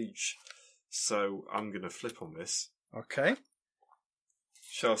recent age. So I'm going to flip on this. Okay.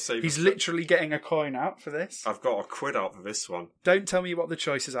 Shall I say? He's literally getting a coin out for this. I've got a quid out for this one. Don't tell me what the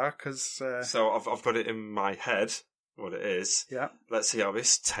choices are, because... So I've got it in my head, what it is. Yeah. Let's see how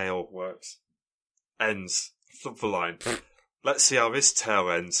this tail works. Ends. Flip the line. Let's see how this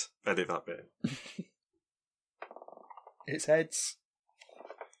tail ends. Edit that bit. It's heads.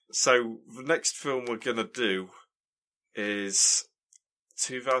 So the next film we're going to do is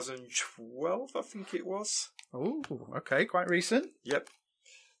 2012, I think it was. Oh, okay. Quite recent. Yep.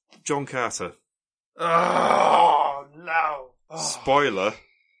 John Carter. Oh, no. Oh. Spoiler,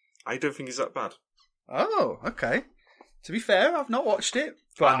 I don't think it's that bad. Oh, okay. To be fair, I've not watched it,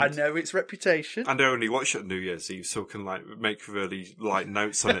 but I know its reputation. And I only watched it on New Year's Eve, so I can make really light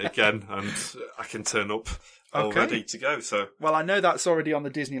notes on it again, and I can turn up all ready to go. So, well, I know that's already on the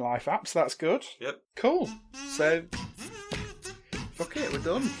Disney Life app, so that's good. Yep. Cool. So, fuck it, we're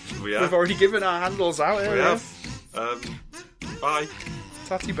done. We've already given our handles out. We have. Bye.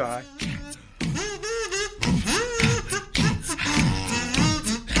 Tatty bye.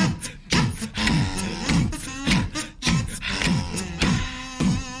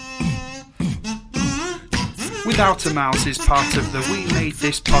 Without a Mouse is part of the We Made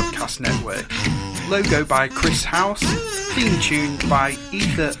This podcast network. Logo by Chris House. Theme tune by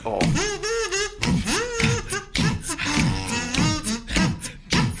Ether Orr.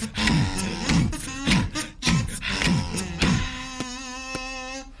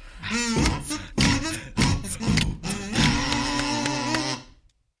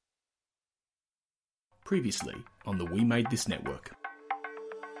 Previously on the We Made This network.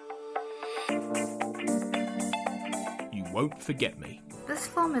 You Won't Forget Me. This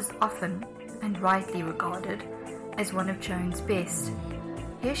film is often, and rightly regarded, as one of Joan's best.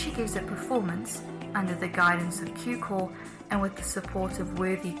 Here she gives a performance, under the guidance of Q-Core and with the support of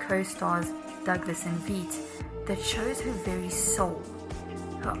worthy co-stars Douglas and Veet, that shows her very soul.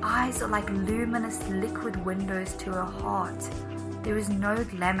 Her eyes are like luminous liquid windows to her heart. There is no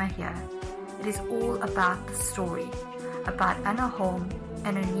glamour here. It is all about the story, about Anna Holm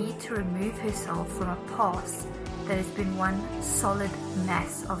and her need to remove herself from a past that has been one solid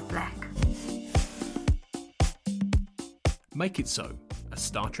mass of black. Make It So, a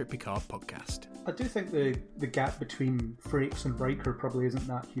Star Trek Picard podcast. I do think the gap between Frakes and Riker probably isn't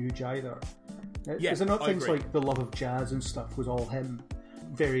that huge either. Is it not things like the love of jazz and stuff was all him?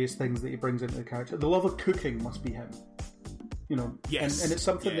 Various things that he brings into the character. The love of cooking must be him. You know, yes. and it's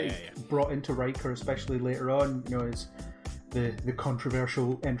something that he brought into Riker, especially later on, you know, is the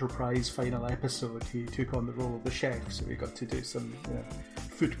controversial Enterprise final episode. He took on the role of the chef, so he got to do some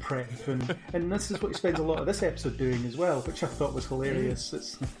food prep, and this is what he spends a lot of this episode doing as well, which I thought was hilarious.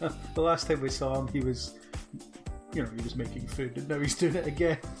 It's the last time we saw him, he was making food, and now he's doing it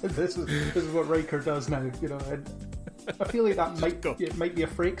again. This is what Riker does now, you know. And I feel like that might be a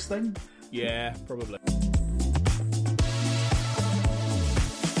Frakes thing. Yeah, probably.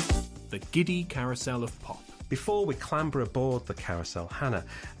 The Giddy Carousel of Pop. Before we clamber aboard the carousel, Hannah,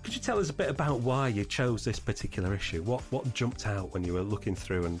 could you tell us a bit about why you chose this particular issue? What jumped out when you were looking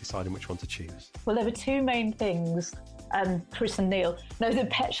through and deciding which one to choose? Well, there were two main things, Chris and Neil. No, the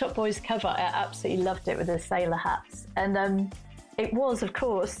Pet Shop Boys cover, I absolutely loved it with the sailor hats. And it was, of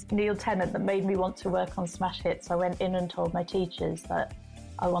course, Neil Tennant that made me want to work on Smash Hits. I went in and told my teachers that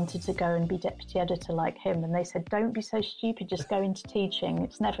I wanted to go and be deputy editor like him. And they said, don't be so stupid, just go into teaching.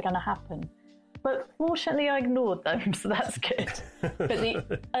 It's never going to happen. But fortunately, I ignored them, so that's good. But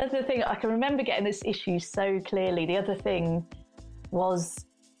the other thing, I can remember getting this issue so clearly. The other thing was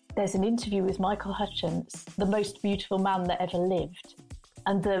there's an interview with Michael Hutchence, the most beautiful man that ever lived.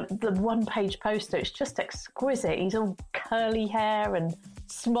 And the one-page poster, it's just exquisite. He's all curly hair and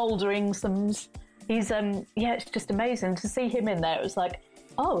smoulderingsomes. He's, it's just amazing. To see him in there, it was like,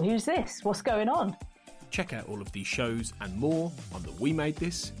 oh, who's this? What's going on? Check out all of these shows and more on the We Made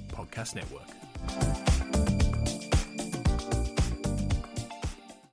This podcast network.